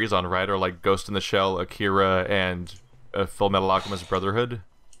kind of agrees on, right? Or like Ghost in the Shell, Akira, and Full Metal Alchemist Brotherhood.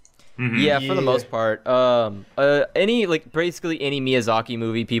 yeah, for the Yeah. most part. Any like basically any Miyazaki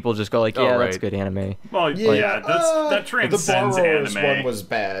movie, people just go like, yeah, Oh, that's right. good anime. Well, yeah, that transcends the Borrowers anime. one was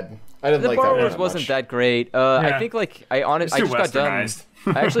bad. I didn't The like that one Borrowers that wasn't much. that great. Yeah. I think like I It's too just got done. westernized.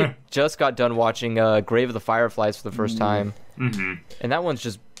 I actually just got done watching Grave of the Fireflies for the first time, and that one's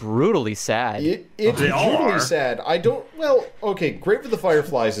just brutally sad. It's They all brutally are. sad. I don't. Well, okay. Grave of the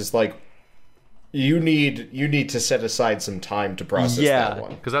Fireflies is like you need to set aside some time to process Yeah. that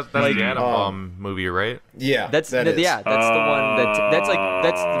one. Because that's the Animal movie, right? Yeah, That's that is. yeah, that's the one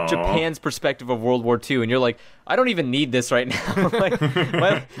that's Japan's perspective of World War II, and you're like, I don't even need this right now. Like,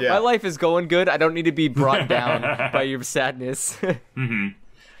 my Yeah. life is going good. I don't need to be brought down by your sadness.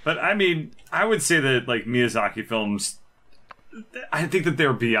 But I mean, I would say that like Miyazaki films, I think that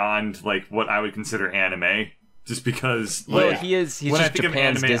they're beyond like what I would consider anime. Just because, Well, like, he's when I just think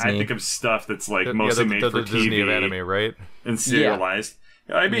Japan's of anime, Disney. I think of stuff that's like Yeah, mostly the made for Disney TV of anime, right? and serialized.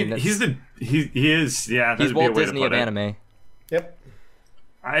 I mean, that's- he is yeah. He's that'd be a Walt way to Disney put of it. anime. Yep.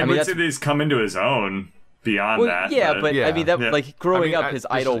 I mean, would that's- say that he's come into his own beyond Well, that. yeah, but yeah. I mean that Yeah. like growing I mean, up, his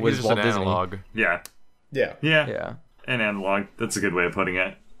idol he's was just Walt an Disney. analog. yeah, Yeah. Yeah. an analog. That's a good way of putting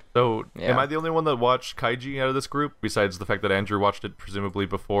it. So, Yeah. am I the only one that watched Kaiji out of this group? Besides the fact that Andrew watched it presumably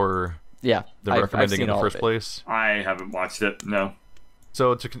before Yeah. them I've recommending seen in the all first of it. place? I haven't watched it. No.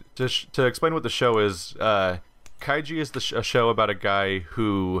 So to explain what the show is, Kaiji is a show about a guy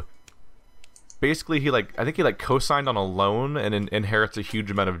who basically I think he co-signed on a loan and inherits a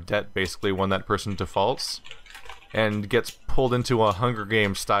huge amount of debt basically when that person defaults, and gets pulled into a Hunger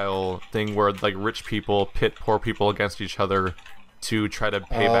Games style thing where like rich people pit poor people against each other to try to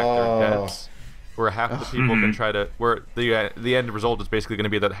pay back their debts. Where half the people can try to, where the end result is basically going to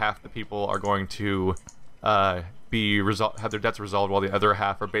be that half the people are going to have their debts resolved, while the other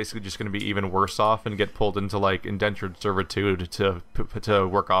half are basically just going to be even worse off and get pulled into like indentured servitude to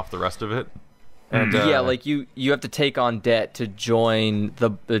work off the rest of it. And Yeah, like you have to take on debt to join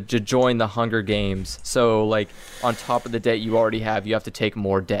the Hunger Games. So like on top of the debt you already have, you have to take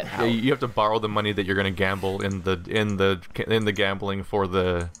more debt yeah, out. you have to borrow the money that you're going to gamble in the gambling for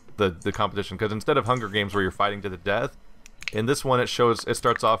the competition. Because instead of Hunger Games where you're fighting to the death, in this one it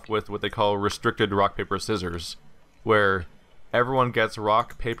starts off with what they call restricted rock paper scissors, where everyone gets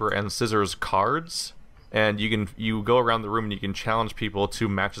rock paper and scissors cards, and you go around the room and you can challenge people to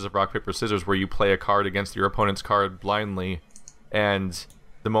matches of rock paper scissors where you play a card against your opponent's card blindly, and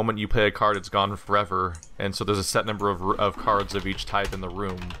the moment you play a card, it's gone forever, and so there's a set number of cards of each type in the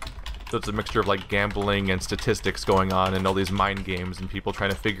room. So it's a mixture of like gambling and statistics going on, and all these mind games, and people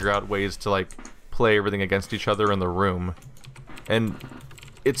trying to figure out ways to like play everything against each other in the room. And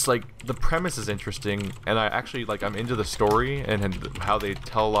it's like the premise is interesting, and I actually like I'm into the story and how they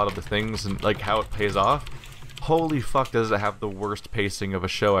tell a lot of the things and like how it pays off. Holy fuck, does it have the worst pacing of a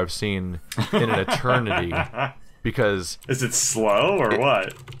show I've seen in an eternity? Because is it slow or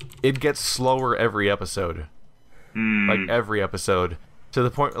what? It gets slower every episode. Like every episode, to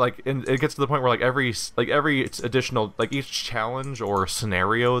the point like it gets to the point where like every additional like each challenge or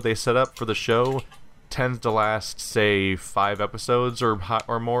scenario they set up for the show tends to last say 5 episodes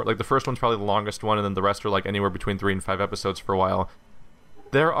or more. Like the first one's probably the longest one, and then the rest are like anywhere between 3 and 5 episodes for a while.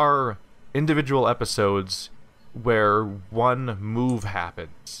 There are individual episodes where one move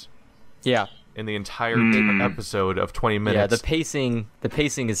happens. Yeah. In the entire episode of 20 minutes. Yeah, the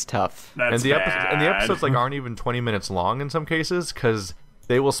pacing is tough. That's the bad. episodes like aren't even 20 minutes long in some cases, because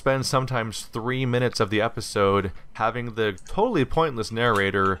they will spend sometimes 3 minutes of the episode having the totally pointless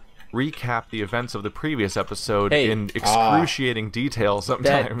narrator recap the events of the previous episode in excruciating detail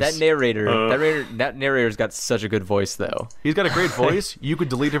sometimes. That narrator's got such a good voice, though. He's got a great voice. You could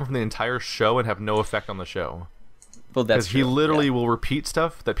delete him from the entire show and have no effect on the show. Well, that's true. He literally will repeat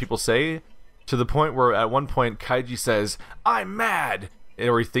stuff that people say, to the point where at one point Kaiji says, "I'm mad,"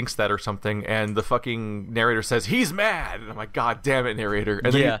 or he thinks that or something, and the fucking narrator says, "He's mad," and I'm like, "God damn it, narrator!"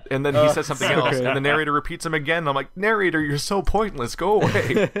 And then he says something else, and the narrator repeats him again. And I'm like, "Narrator, you're so pointless. Go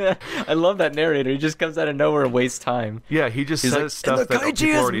away." I love that narrator. He just comes out of nowhere and wastes time. Yeah, he just says like, stuff that Kaiji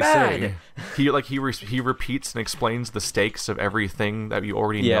people already mad. say. He repeats and explains the stakes of everything that you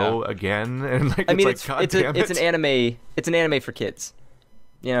already know again, and like it's an anime for kids.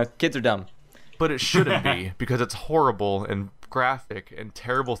 You know, kids are dumb. But it shouldn't be, because it's horrible and graphic and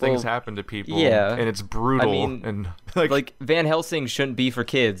terrible things happen to people. Yeah. And it's brutal. I mean, and like Van Helsing shouldn't be for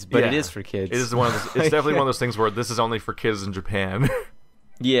kids, but it is for kids. It is one of those, it's definitely one of those things where this is only for kids in Japan.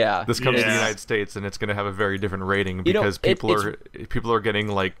 Yeah. This comes to the United States, and it's going to have a very different rating, because people are getting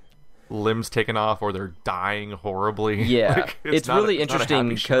like limbs taken off, or they're dying horribly. Yeah. Like, it's really interesting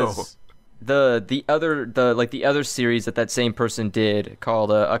because the other series that same person did called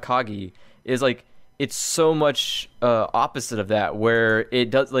Akagi is like, it's so much opposite of that, where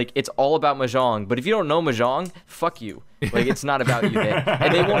it does like it's all about mahjong. But if you don't know mahjong, fuck you. Like, it's not about you.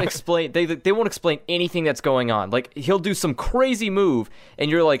 And they won't explain. They won't explain anything that's going on. Like, he'll do some crazy move,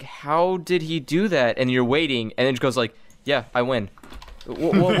 and you're like, how did he do that? And you're waiting, and then it goes like, yeah, I win.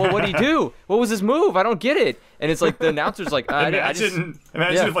 What did he do? What was his move? I don't get it. And it's like the announcer's like, imagine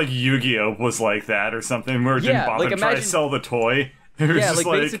if like Yu-Gi-Oh was like that or something, where Jim Bob would try to sell the toy. Yeah, like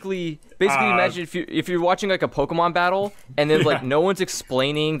basically imagine if you're watching like a Pokemon battle, and then like no one's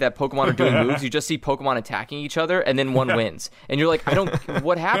explaining that Pokemon are doing moves. You just see Pokemon attacking each other, and then one wins, and you're like,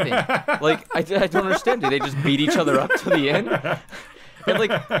 what happened? Like I don't understand. Did they just beat each other up to the end? And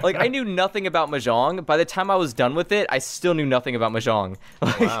like I knew nothing about mahjong. By the time I was done with it, I still knew nothing about mahjong.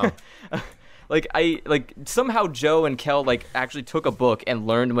 Wow. Like somehow Joe and Kel like actually took a book and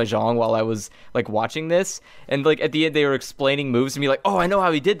learned mahjong while I was like watching this, and like at the end they were explaining moves to me, like, oh, I know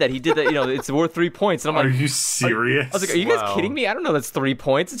how he did that. You know, it's worth 3 points. And I'm like, are you serious? I was like, are you guys kidding me? I don't know. That's 3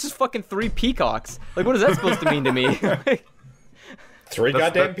 points. It's just fucking 3 peacocks. Like, what is that supposed to mean to me? Three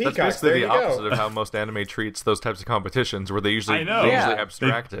goddamn peacocks. That's basically there the you opposite go. of how most anime treats those types of competitions, where they usually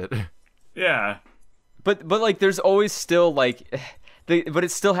abstract it. Yeah. But like there's always still like. But it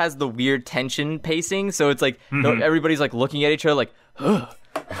still has the weird tension pacing, so it's like everybody's like looking at each other like, and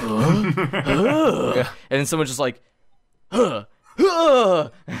then someone's just like, It's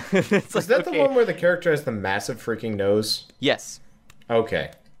Is that the one where the character has the massive freaking nose? Yes.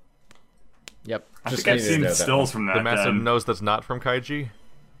 Okay. Yep. I Just think I've needed to know seen that stills from that. The massive then. nose that's not from Kaiji.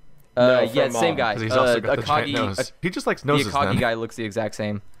 No, Yeah, from, same guy. 'Cause he's also got the giant nose. He just likes The noses. Akagi then. guy looks the exact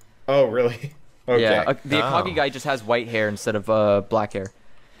same. Oh, really? Okay. Yeah, the Akagi Oh. guy just has white hair instead of black hair.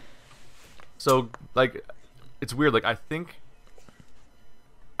 So, like, it's weird. Like, I think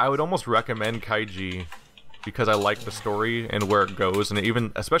I would almost recommend Kaiji because I like the story and where it goes, and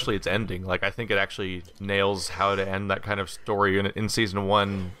even, especially its ending. Like, I think it actually nails how to end that kind of story in season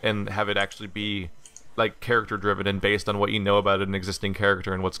 1 and have it actually be, like, character-driven and based on what you know about an existing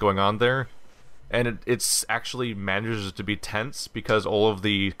character and what's going on there. And it's actually manages to be tense because all of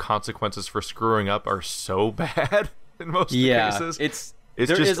the consequences for screwing up are so bad in most cases. It's there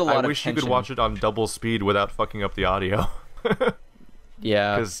just, is a lot I of wish you could tension. watch it on double speed without fucking up the audio.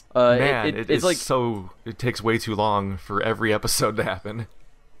 Yeah, Because, it's it's like so... It takes way too long for every episode to happen.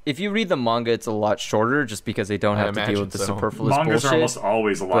 if you read the manga, it's a lot shorter just because they don't I have to deal imagine with the so. superfluous Mangas bullshit. are almost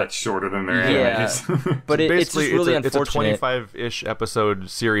always a lot but- shorter than their Yeah. animes. But it's just Basically, really it's a unfortunate. 25-ish episode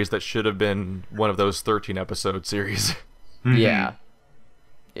series that should have been one of those 13 episode series. Yeah.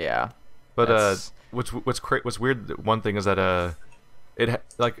 Yeah. But That's- what's weird? One thing is that I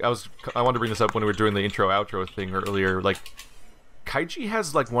wanted to bring this up when we were doing the intro outro thing earlier. Like, Kaiji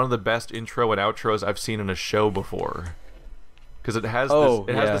has like one of the best intro and outros I've seen in a show before, because it has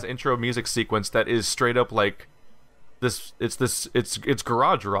this intro music sequence that is straight up like this. It's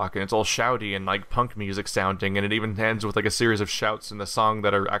garage rock, and it's all shouty and like punk music sounding, and it even ends with like a series of shouts in the song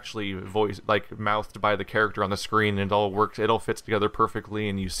that are actually mouthed by the character on the screen, and it all fits together perfectly,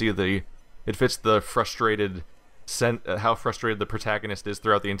 and you see it fits the frustrated how frustrated the protagonist is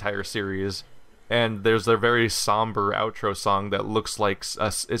throughout the entire series. And there's a very somber outro song that looks like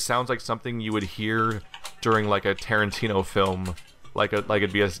it sounds like something you would hear during like a Tarantino film, like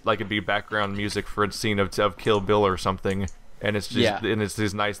it'd be background music for a scene of Kill Bill or something. And it's just and it's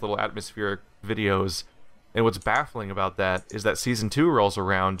these nice little atmospheric videos. And what's baffling about that is that season 2 rolls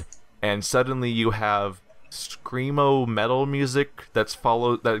around, and suddenly you have screamo metal music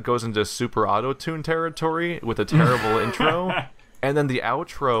that goes into super auto-tune territory with a terrible intro. And then the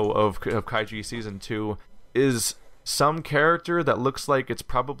outro of Kaiji Season 2 is some character that looks like it's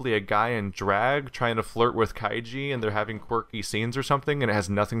probably a guy in drag trying to flirt with Kaiji, and they're having quirky scenes or something, and it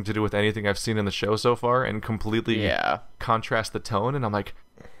has nothing to do with anything I've seen in the show so far, and completely contrast the tone. And I'm like,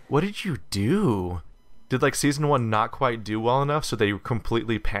 what did you do? Did like Season 1 not quite do well enough, so they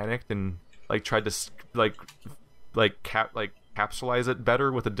completely panicked and like tried to capsulize it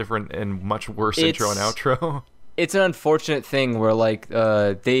better with a different and much worse intro and outro? It's an unfortunate thing where like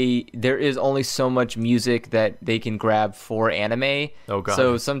there is only so much music that they can grab for anime. Oh god.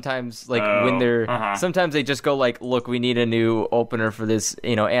 So sometimes when they're sometimes they just go like, look, we need a new opener for this,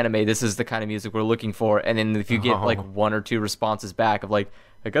 anime. This is the kind of music we're looking for. And then if you get like one or two responses back of like,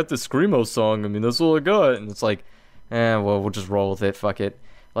 I got the screamo song. I mean, that's all I got. And it's like, well, we'll just roll with it. Fuck it.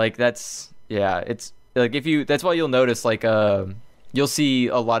 Like it's like that's why you'll notice like you'll see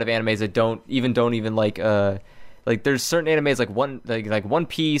a lot of animes that don't even like there's certain animes like One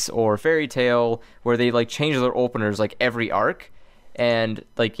Piece or Fairy Tail where they like change their openers like every arc, and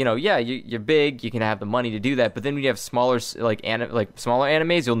like you're big, you can have the money to do that, but then when you have smaller smaller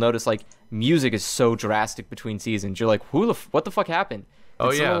animes, you'll notice like music is so drastic between seasons. You're like, what the fuck happened?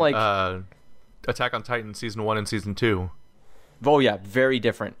 Oh yeah, Attack on Titan Season 1 and Season 2. Oh yeah, very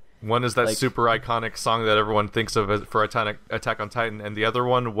different. One is that super iconic song that everyone thinks of for Attack on Titan, and the other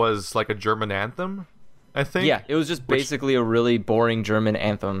one was like a German anthem, I think. Yeah, it was just basically a really boring German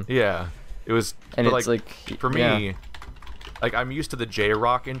anthem. Yeah, it was. And it's for me, like I'm used to the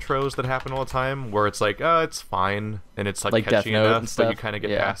J-rock intros that happen all the time, where it's like, it's fine, and it's like catchy enough, but you kind of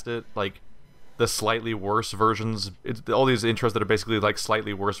get past it. Like the slightly worse versions, all these intros that are basically like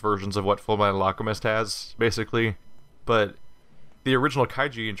slightly worse versions of what Fullmetal Alchemist has, basically. But the original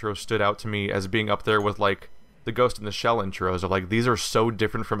Kaiji intro stood out to me as being up there with like the Ghost in the Shell intros of like, these are so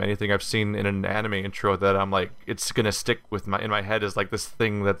different from anything I've seen in an anime intro that I'm like, it's gonna stick in my head as like this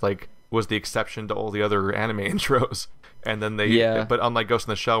thing that like was the exception to all the other anime intros. And then but unlike Ghost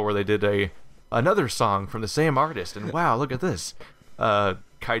in the Shell where they did another song from the same artist, and wow, look at this,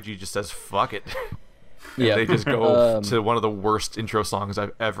 Kaiji just says fuck it. Yeah, they just go to one of the worst intro songs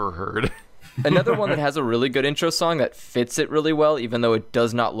I've ever heard. Another one that has a really good intro song that fits it really well, even though it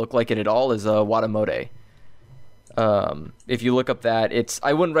does not look like it at all, is Watamode. If you look up that,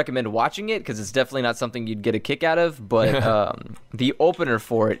 I wouldn't recommend watching it because it's definitely not something you'd get a kick out of, but the opener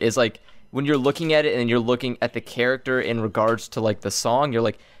for it is like, when you're looking at it and you're looking at the character in regards to like the song, you're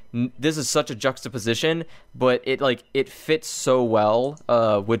like, this is such a juxtaposition, but it fits so well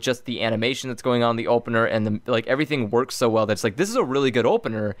with just the animation that's going on in the opener, and everything works so well that's like, this is a really good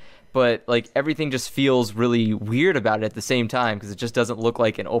opener, but like everything just feels really weird about it at the same time because it just doesn't look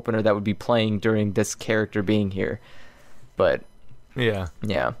like an opener that would be playing during this character being here. But yeah.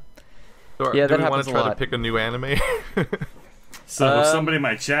 So, do we want to try to pick a new anime? So somebody in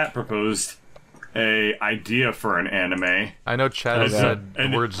my chat proposed a idea for an anime. I know Chad said the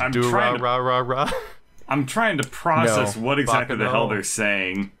words do ra ra ra ra. I'm trying to process what exactly the hell they're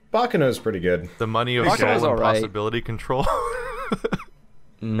saying. Baccano's pretty good. The money of soul and possibility control.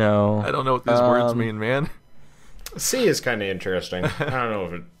 No. I don't know what these words mean, man. C is kind of interesting. I don't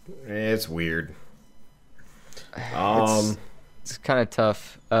know if it's weird. It's kind of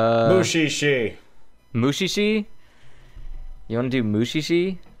tough. Mushishi. Mushishi? You want to do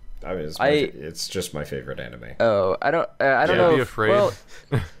Mushishi? I mean, it's just my favorite anime. Oh, I don't know. Be afraid. Well,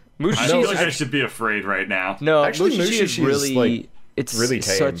 Mushishi. I don't think I should be afraid right now. No, actually, Mushishi is really. It's really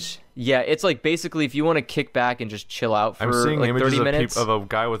tame. It's like basically if you want to kick back and just chill out for I'm seeing like images 30 minutes. of a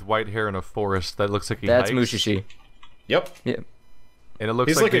guy with white hair in a forest that looks like he That's hikes. Mushishi. Yep. Yeah. And it looks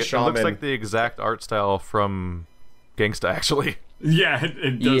He's like, like a it looks shaman. like the exact art style from Gangsta, actually. Yeah,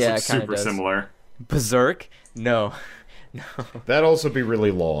 it does Yeah, look it kinda super does. similar. Berserk? No. That'd also be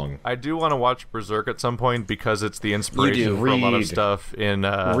really long. I do want to watch Berserk at some point because it's the inspiration do. for a lot of Read. stuff in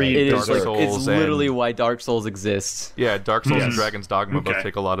Read It Dark is like Souls. it's literally and, why Dark Souls exists. yeah, Dark Souls and Yes. Dragon's Dogma both Okay.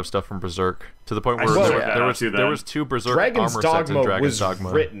 take a lot of stuff from Berserk to the point I where should check there, that there out was too, there then. was 2 Berserk Dragon's armor sets in Dogma Dragon's was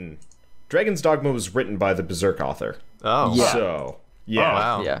Dogma. written. Dragon's Dogma was written by the Berserk author. Oh, Yeah. So, yeah.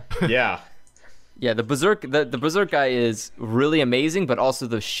 wow. Yeah. Yeah. Yeah, the Berserk guy is really amazing, but also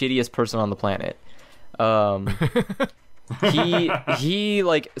the shittiest person on the planet. He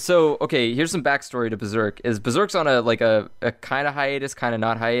like so okay, here's some backstory to Berserk. Berserk's on a kind of hiatus, kind of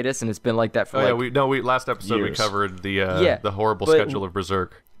not hiatus, and it's been like that for Oh like yeah, we last episode we years. covered Yeah, the horrible but- schedule of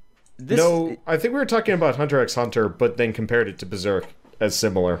Berserk. this No, I think we were talking about Hunter x Hunter, but then compared it to Berserk as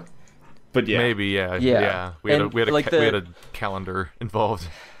similar. But yeah. Maybe yeah. Yeah. We had And, we had like, we the- had a calendar involved.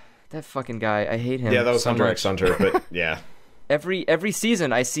 that fucking guy, I hate him. Yeah, that was so Hunter much. x Hunter, but yeah. Every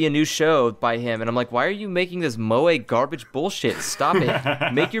season I see a new show by him and I'm like, why are you making this moe garbage bullshit? Stop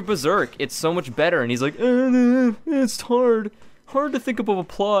it. Make your Berserk. It's so much better. And he's like, it's hard to think up of a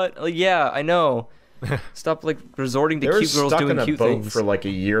plot. Like, yeah, I know. Stop like resorting to They were cute girls stuck doing in a cute boat things. for like a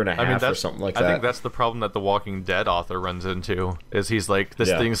year and a half I mean, or that's something like I that. think that's the problem that the Walking Dead author runs into. Is he's like this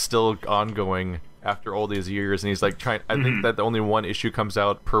Yeah. thing's still ongoing after all these years, and he's like trying. I think that only one issue comes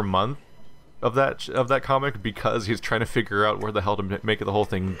out per month of that comic because he's trying to figure out where the hell to make the whole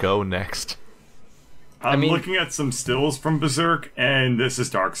thing go next. I'm mean- looking at some stills from Berserk, and this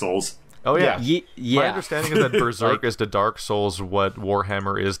is Dark Souls. Oh yeah. Yeah. My understanding is that Berserk Like- is to Dark Souls what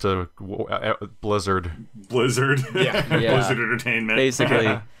Warhammer is to Blizzard. Blizzard. Yeah. Yeah. Blizzard Entertainment.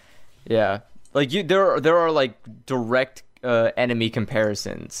 Basically. Yeah. Like there are like direct enemy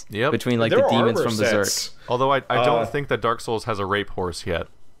comparisons Yep. between like There the are demons armor from Berserk. sets. Although I don't think that Dark Souls has a rape horse yet.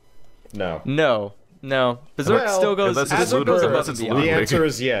 No. No. Berserk Well, still goes, unless it's Berserk Ludwig, goes unless above and it's beyond. The Ludwig. answer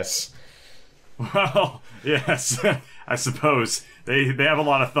is yes. Well, yes. I suppose. They have a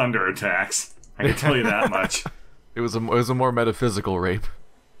lot of thunder attacks. I can tell you that much. It was a more metaphysical rape.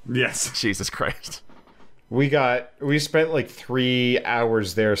 Yes. Jesus Christ. We spent like 3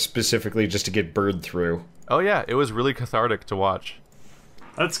 hours there specifically just to get Bird through. Oh yeah, it was really cathartic to watch.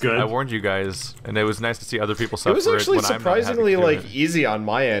 That's good. I warned you guys, and it was nice to see other people suffer It was actually when I'm not having surprisingly to do like it. easy on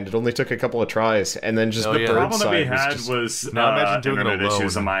my end. It only took a couple of tries, and then just Oh, the yeah. The Bird problem that we side had was just... was Now imagine doing it internet alone.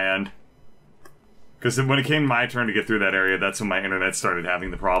 issues on my end. Because when it came my turn to get through that area, that's when my internet started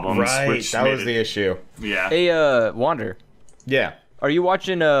having the problems. Right, which that made was it- the issue. Yeah. Hey, Wander, Yeah. are you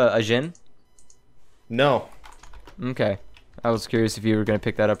watching a Jin? No. Okay. I was curious if you were gonna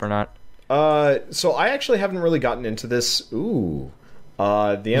pick that up or not. So I actually haven't really gotten into this. Ooh.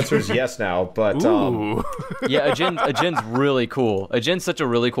 The answer is yes now, but Ooh. Yeah, a Jin's really cool. A Jin's such a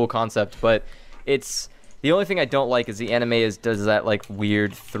really cool concept, but it's the only thing I don't like is the anime does that like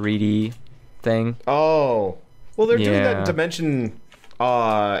weird 3D thing. oh. Well, they're doing that in Yeah. Dimension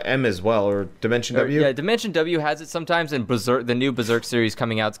M as well, or Dimension W. Yeah, Dimension W has it sometimes, and Berserk, the new Berserk series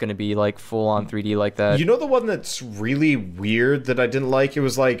coming out is going to be like full on 3D like that. You know the one that's really weird that I didn't like? It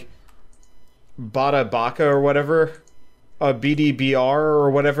was like Bada Baka or whatever. BDBR or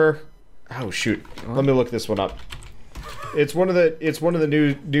whatever. Oh shoot. Let me look this one up. It's one of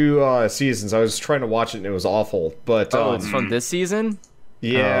the new seasons. I was trying to watch it and it was awful. But Oh, it's from this season.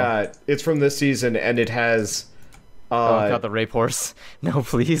 yeah, it's from this season and it has Oh, God, the rape horse. No,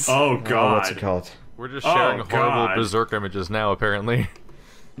 please. Oh, God. what's it called? We're just sharing Oh, horrible God. Berserk images now, apparently.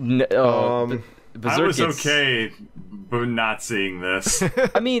 Um, Berserk I was gets- okay but not seeing this.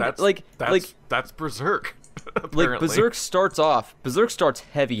 I mean, That's like Berserk. like apparently. Berserk starts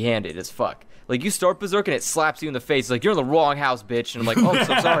heavy-handed as fuck. Like you start Berserk and it slaps you in the face. Like you're in the wrong house, bitch. And I'm like, oh, I'm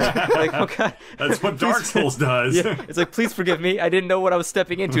so sorry. Like, okay. That's what Dark Souls does. Yeah. It's like, please forgive me. I didn't know what I was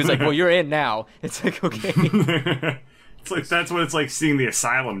stepping into. It's like, well, you're in now. It's like, okay. It's like that's what it's like seeing the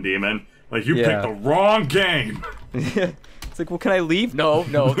Asylum Demon. Like you Yeah. picked the wrong game. It's like, well, can I leave? No,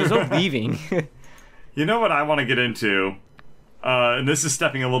 there's no leaving. You know what I want to get into? And this is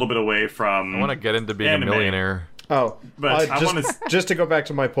stepping a little bit away from. I want to get into being Anime. a millionaire. oh, But I just, wanna- just to go back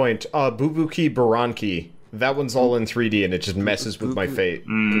to my point, Bubuki Baranki. That one's all in 3D and it just messes with my fate,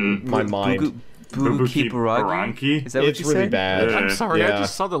 my mind. Bubuki Baragi? Baranki? Is that what It's you really said? bad. I'm sorry, I Yeah.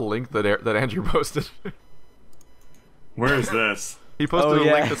 just saw the link that Andrew posted. Where is this? He posted Oh, a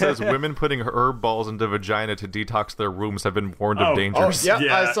yeah. link that says women putting herb balls into vagina to detox their wombs have been warned of Oh, Oh, dangers. yeah,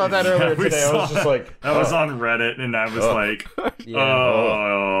 I saw that earlier we today. I was saw just like, that was on Reddit, and I was like, Yeah.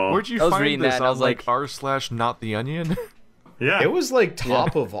 oh, Where'd you I was find reading this that and I on was like- r/not the onion? yeah. it was like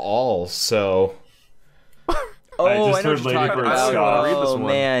top of all, so. Oh, I just I know heard what you're Lady talking Bird about. Scott. Read this Oh one.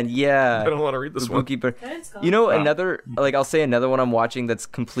 man, yeah. I don't want to read this one. Spooky Bird. That is called- You know, Wow. another I'll say another one I'm watching that's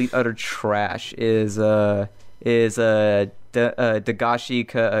complete utter trash is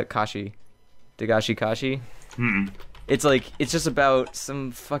Dagashi Kashi. It's like it's just about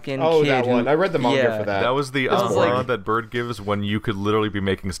some fucking Oh, kid that one. who- I read the manga yeah. for that. That was the was like- umbrella that Bird gives when you could literally be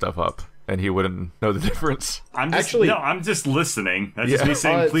making stuff up and he wouldn't know the difference. I'm just, Actually- no, I'm just listening. That's just Yeah. me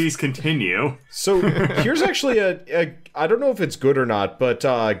saying, Uh, please continue. So here's actually a I don't know if it's good or not, but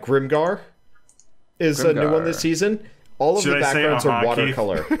Grimgar is a new one this Grimgar. season. All of Should the I say backgrounds are aha, Keith?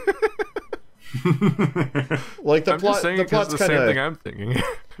 watercolor. Like the I'm plot, just saying the because plot's the kind same thing of I'm thinking.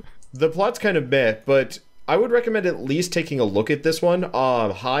 the plot's kind of meh, but I would recommend at least taking a look at this one.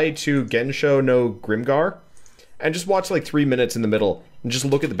 Hi to Gensho no Grimgar, and just watch like 3 minutes in the middle and just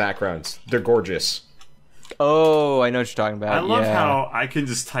look at the backgrounds. They're gorgeous. Oh, I know what you're talking about. I love yeah. how I can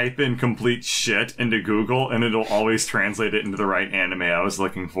just type in complete shit into Google and it'll always translate it into the right anime I was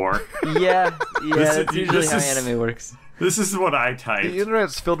looking for. Yeah, that's usually this how is- anime works. This is what I The typed.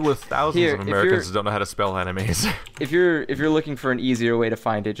 internet's filled with thousands Here, of if Americans you're- who don't know how to spell animes. If you're looking for an easier way to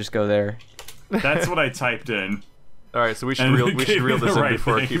find it, just go there. That's what I typed in. All right, so we should And reel, it we gave should reel me this the in right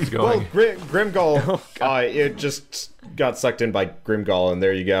before it thing. keeps Well, going. Grimgall, it just got sucked in by Grimgall, and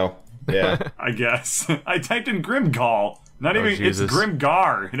there you go. Yeah. I guess. I typed in Grimgall. Not even, it's Jesus.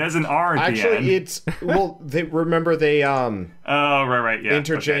 Grimgar. It has an R at the end. Actually, it's they Oh, right, yeah.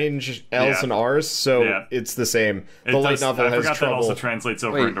 interchange L's Yeah. and R's, so Yeah. it's the same. Okay. The It light does- novel I has forgot that trouble. also translates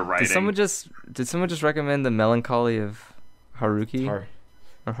over Wait, into writing. did someone just recommend the Melancholy of Haruki Har-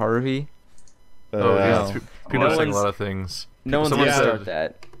 or Haruhi? Oh, yeah. no. People No are saying a one's- lot of things. No one's Someone gonna said- start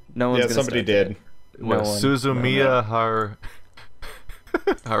that. No one's yeah, gonna somebody start did. That. What, No one. Suzumiya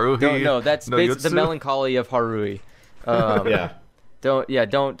Haruhi? No, that's no basically the Yutsu? Melancholy of Harui. Yeah.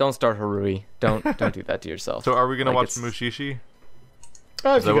 Don't start Harui. Don't do that to yourself. So are we gonna Like, watch it's- Mushishi?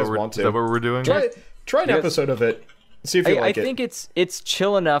 Oh, if Is that you what guys we're, want is that what to. we're doing? Try an Yes. episode of it. See if you like I it. think it's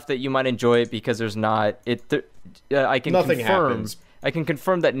chill enough that you might enjoy it because there's not I can Nothing confirm happens. I can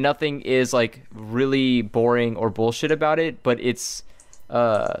confirm that nothing is like really boring or bullshit about it, but it's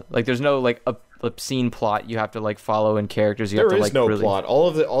like there's no like obscene plot you have to like follow and characters you There have to is like no really plot. All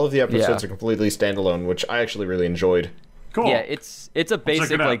of the episodes Yeah. are completely standalone, which I actually really enjoyed. Cool. Yeah, it's a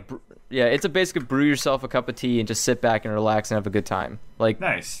basic it out. like it's a basic brew yourself a cup of tea and just sit back and relax and have a good time. Like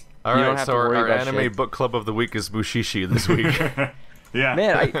Nice. All You don't right, have so to our, worry our about anime shit. book club of the week is Mushishi this week. Yeah.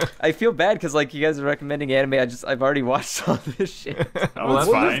 man, I feel bad because like you guys are recommending anime. I've already watched all this shit. Oh, that's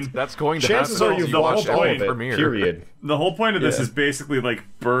fine. That's going to Chances happen. are you've the watched whole all of point it. premiere. Period. The whole point of this Yeah. is basically like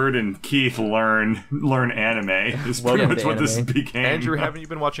Bird and Keith learn anime. Is pretty Welcome much to what this anime. became. Andrew, haven't you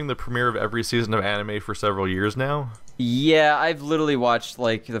been watching the premiere of every season of anime for several years now? Yeah, I've literally watched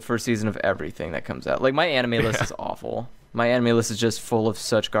like the first season of everything that comes out. Like my anime list is awful. My anime list is just full of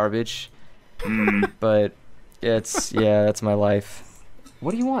such garbage. But that's my life.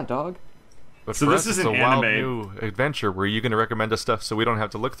 What do you want, dog? But So for this us, is it's an a wild anime- new adventure where you're going to recommend us stuff so we don't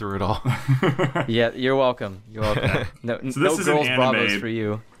have to look through it all. Yeah, you're welcome. You're welcome. No, this no is an girls anime. bravos for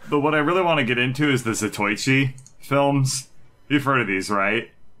you. But what I really want to get into is the Zatoichi films. You've heard of these,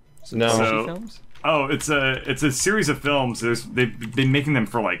 right? No. So- Films? Oh, it's a series of films. They've been making them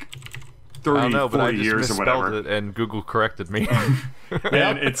for like 30, I don't know, but 40 I just years or misspelled whatever. it and Google corrected me.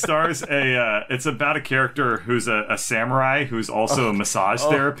 And it stars it's about a character who's a samurai who's also a massage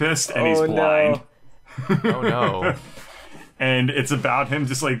therapist, and he's Oh, blind. no. Oh no. And it's about him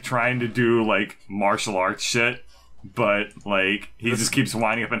just like trying to do like martial arts shit, but like he just keeps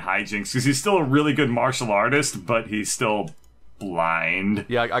winding up in hijinks because he's still a really good martial artist, but he's still blind.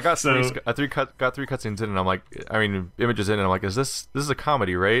 Yeah, I got So- three cutscenes in, and I'm like, I mean, images in, and I'm like, this is a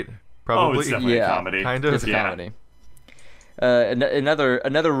comedy, right? Oh, Probably. it's definitely Yeah. a comedy. Kind of. It's a Yeah. comedy.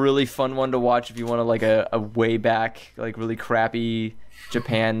 Another really fun one to watch if you want to like a way back like really crappy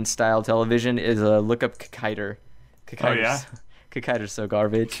Japan style television is look up Kikaider. Oh, yeah? Kikaider's so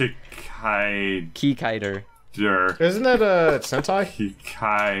garbage. Kikaider. Kikaider. Isn't that Sentai?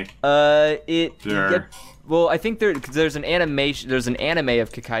 Kikai. Sure. Well, I think there's an animation. There's an anime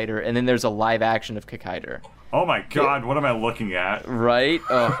of Kikaider, and then there's a live action of Kikaider. Oh my god, what am I looking at? Right?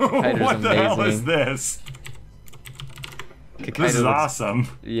 Oh, Kikaider's What the amazing. hell is this? Kikaider This is looks- awesome.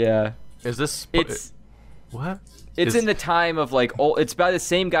 Yeah. Is this? It's What? It's in the time of like it's by the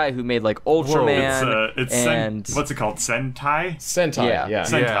same guy who made like Ultraman and what's it called? Sentai? Sentai, yeah.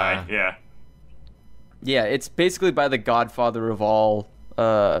 Sentai, yeah. Yeah, it's basically by the godfather of all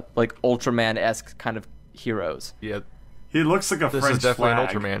like Ultraman-esque kind of heroes. Yeah. He looks like a This French is definitely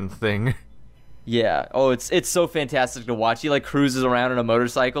flag. an Ultraman thing. Yeah. Oh, it's so fantastic to watch. He like cruises around on a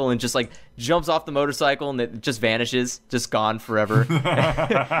motorcycle and just like jumps off the motorcycle and it just vanishes, just gone forever.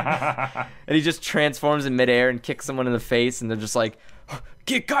 And he just transforms in midair and kicks someone in the face, and they're just like,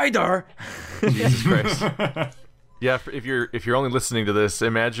 "Kikaider!" Jesus Christ. Yeah, if you're only listening to this,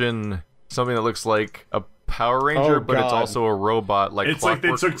 imagine something that looks like a Power Ranger, Oh, but it's God. also a robot. Like It's like they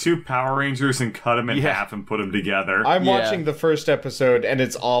Clockwork. took two Power Rangers and cut them in Yeah. half and put them together. I'm Yeah. watching the first episode, and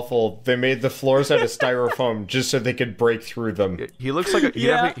it's awful. They made the floors out of styrofoam just so they could break through them. He looks like he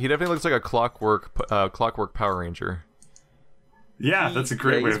Yeah. definitely looks like a Clockwork Power Ranger. Yeah, that's a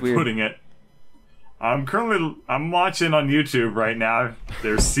great Yeah, way he's of weird. putting it. I'm watching on YouTube right now.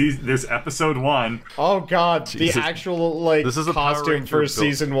 There's episode 1. Oh God, Jesus. the actual like This is a Power costume Ranger for built.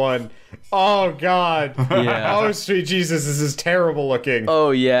 season 1. Oh God. Yeah. Oh sweet Jesus, this is terrible looking.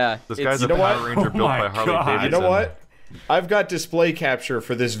 Oh yeah. This It's- guy's a know what? Power Ranger Oh built my by Harley God. Davidson. You know what? I've got display capture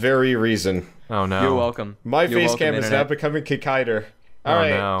for this very reason. Oh no. You're welcome. My You're face welcome, cam is now Internet. becoming Kikaider. Oh All right,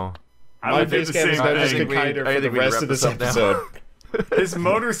 no. I my would do face the cam is same now I just think thing. we- Kikaider I for the think we need to rest wrap of this this up now. episode. His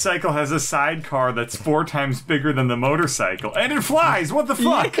motorcycle has a sidecar that's 4 times bigger than the motorcycle, and it flies. What the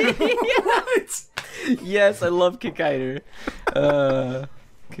fuck? What? Yes, I love Kikaider.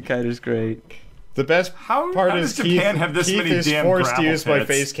 Kikaider's great. The best How part does is Japan Keith, have this Keith many is damn forced to gravel use my pits?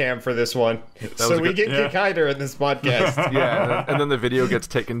 face cam for this one, was so a we good- get yeah. Kikaider in this podcast. Yeah, and then the video gets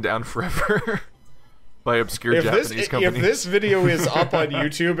taken down forever by obscure If Japanese this companies. if this video is up on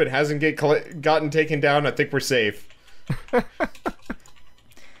YouTube and hasn't gotten taken down, I think we're safe.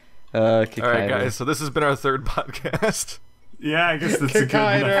 Kikaider. All right, guys. So this has been our third podcast. Yeah, I guess that's a good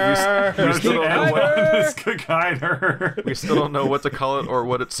enough. Kikaider. We still don't know what It's Kikaider. we still don't know what to call it or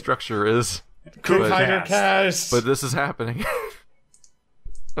what its structure is. Kikaider cast. But this is happening.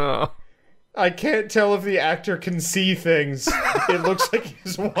 Oh. I can't tell if the actor can see things. It looks like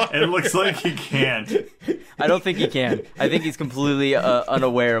he's It looks like he can't. I don't think he can. I think he's completely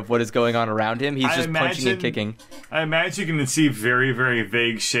unaware of what is going on around him. He's I just punching and imagine- kicking. I imagine you can see very, very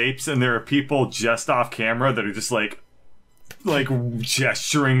vague shapes, and there are people just off camera that are just like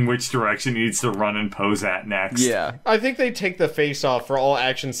gesturing which direction he needs to run and pose at next. Yeah. I think they take the face off for all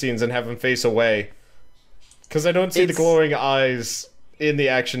action scenes and have him face away. Because I don't see the It's- glowing eyes in the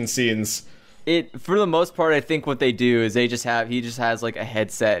action scenes. For the most part, I think what they do is he just has like a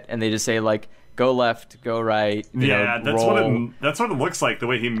headset, and they just say like, go left, go right. you Yeah, know, that's roll. what it looks like. The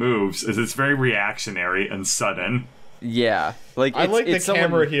way he moves is it's very reactionary and sudden. Yeah, like I like the it's someone-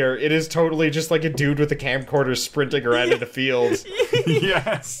 camera here. It is totally just like a dude with a camcorder sprinting around in a field.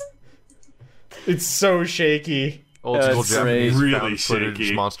 Yes. It's so shaky. Old school That's Japanese really found footage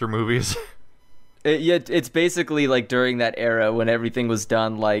shaky. monster movies. It's basically like during that era when everything was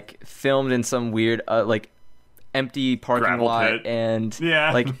done, like filmed in some weird, like empty parking Gravel lot, pit. and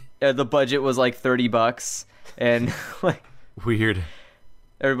Yeah. like the budget was like $30, and like Weird.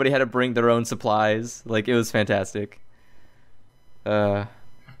 everybody had to bring their own supplies. Like it was fantastic.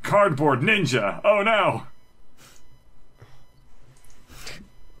 Cardboard ninja. Oh no.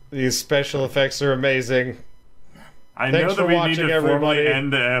 These special effects are amazing. I Thanks know for that we need watching, to formally everybody.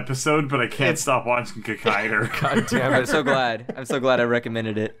 end the episode, but I can't It's- stop watching Kikaider. God damn I'm it. so glad. I'm so glad I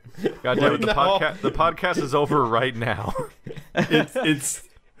recommended it. God damn it. No. The podcast is over right now.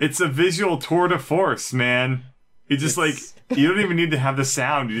 It's a visual tour de force, man. You just you don't even need to have the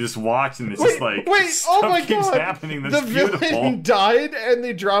sound. You just watch, and it's just like Wait, stuff oh my keeps god! happening. The That's beautiful. villain died, and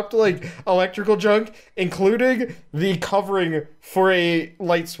they dropped like electrical junk, including the covering for a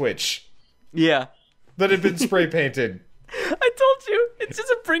light switch Yeah. that had been spray painted. I told you, it's just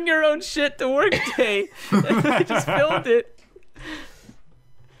a bring your own shit to work day. I just filmed it.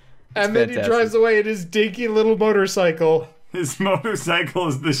 And then he fantastic. drives away in his dinky little motorcycle. His motorcycle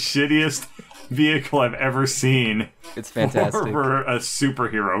is the shittiest vehicle I've ever seen It's fantastic. for a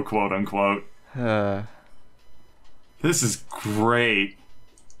superhero, quote unquote. This is great.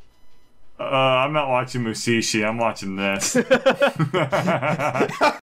 I'm not watching Musishi. I'm watching this.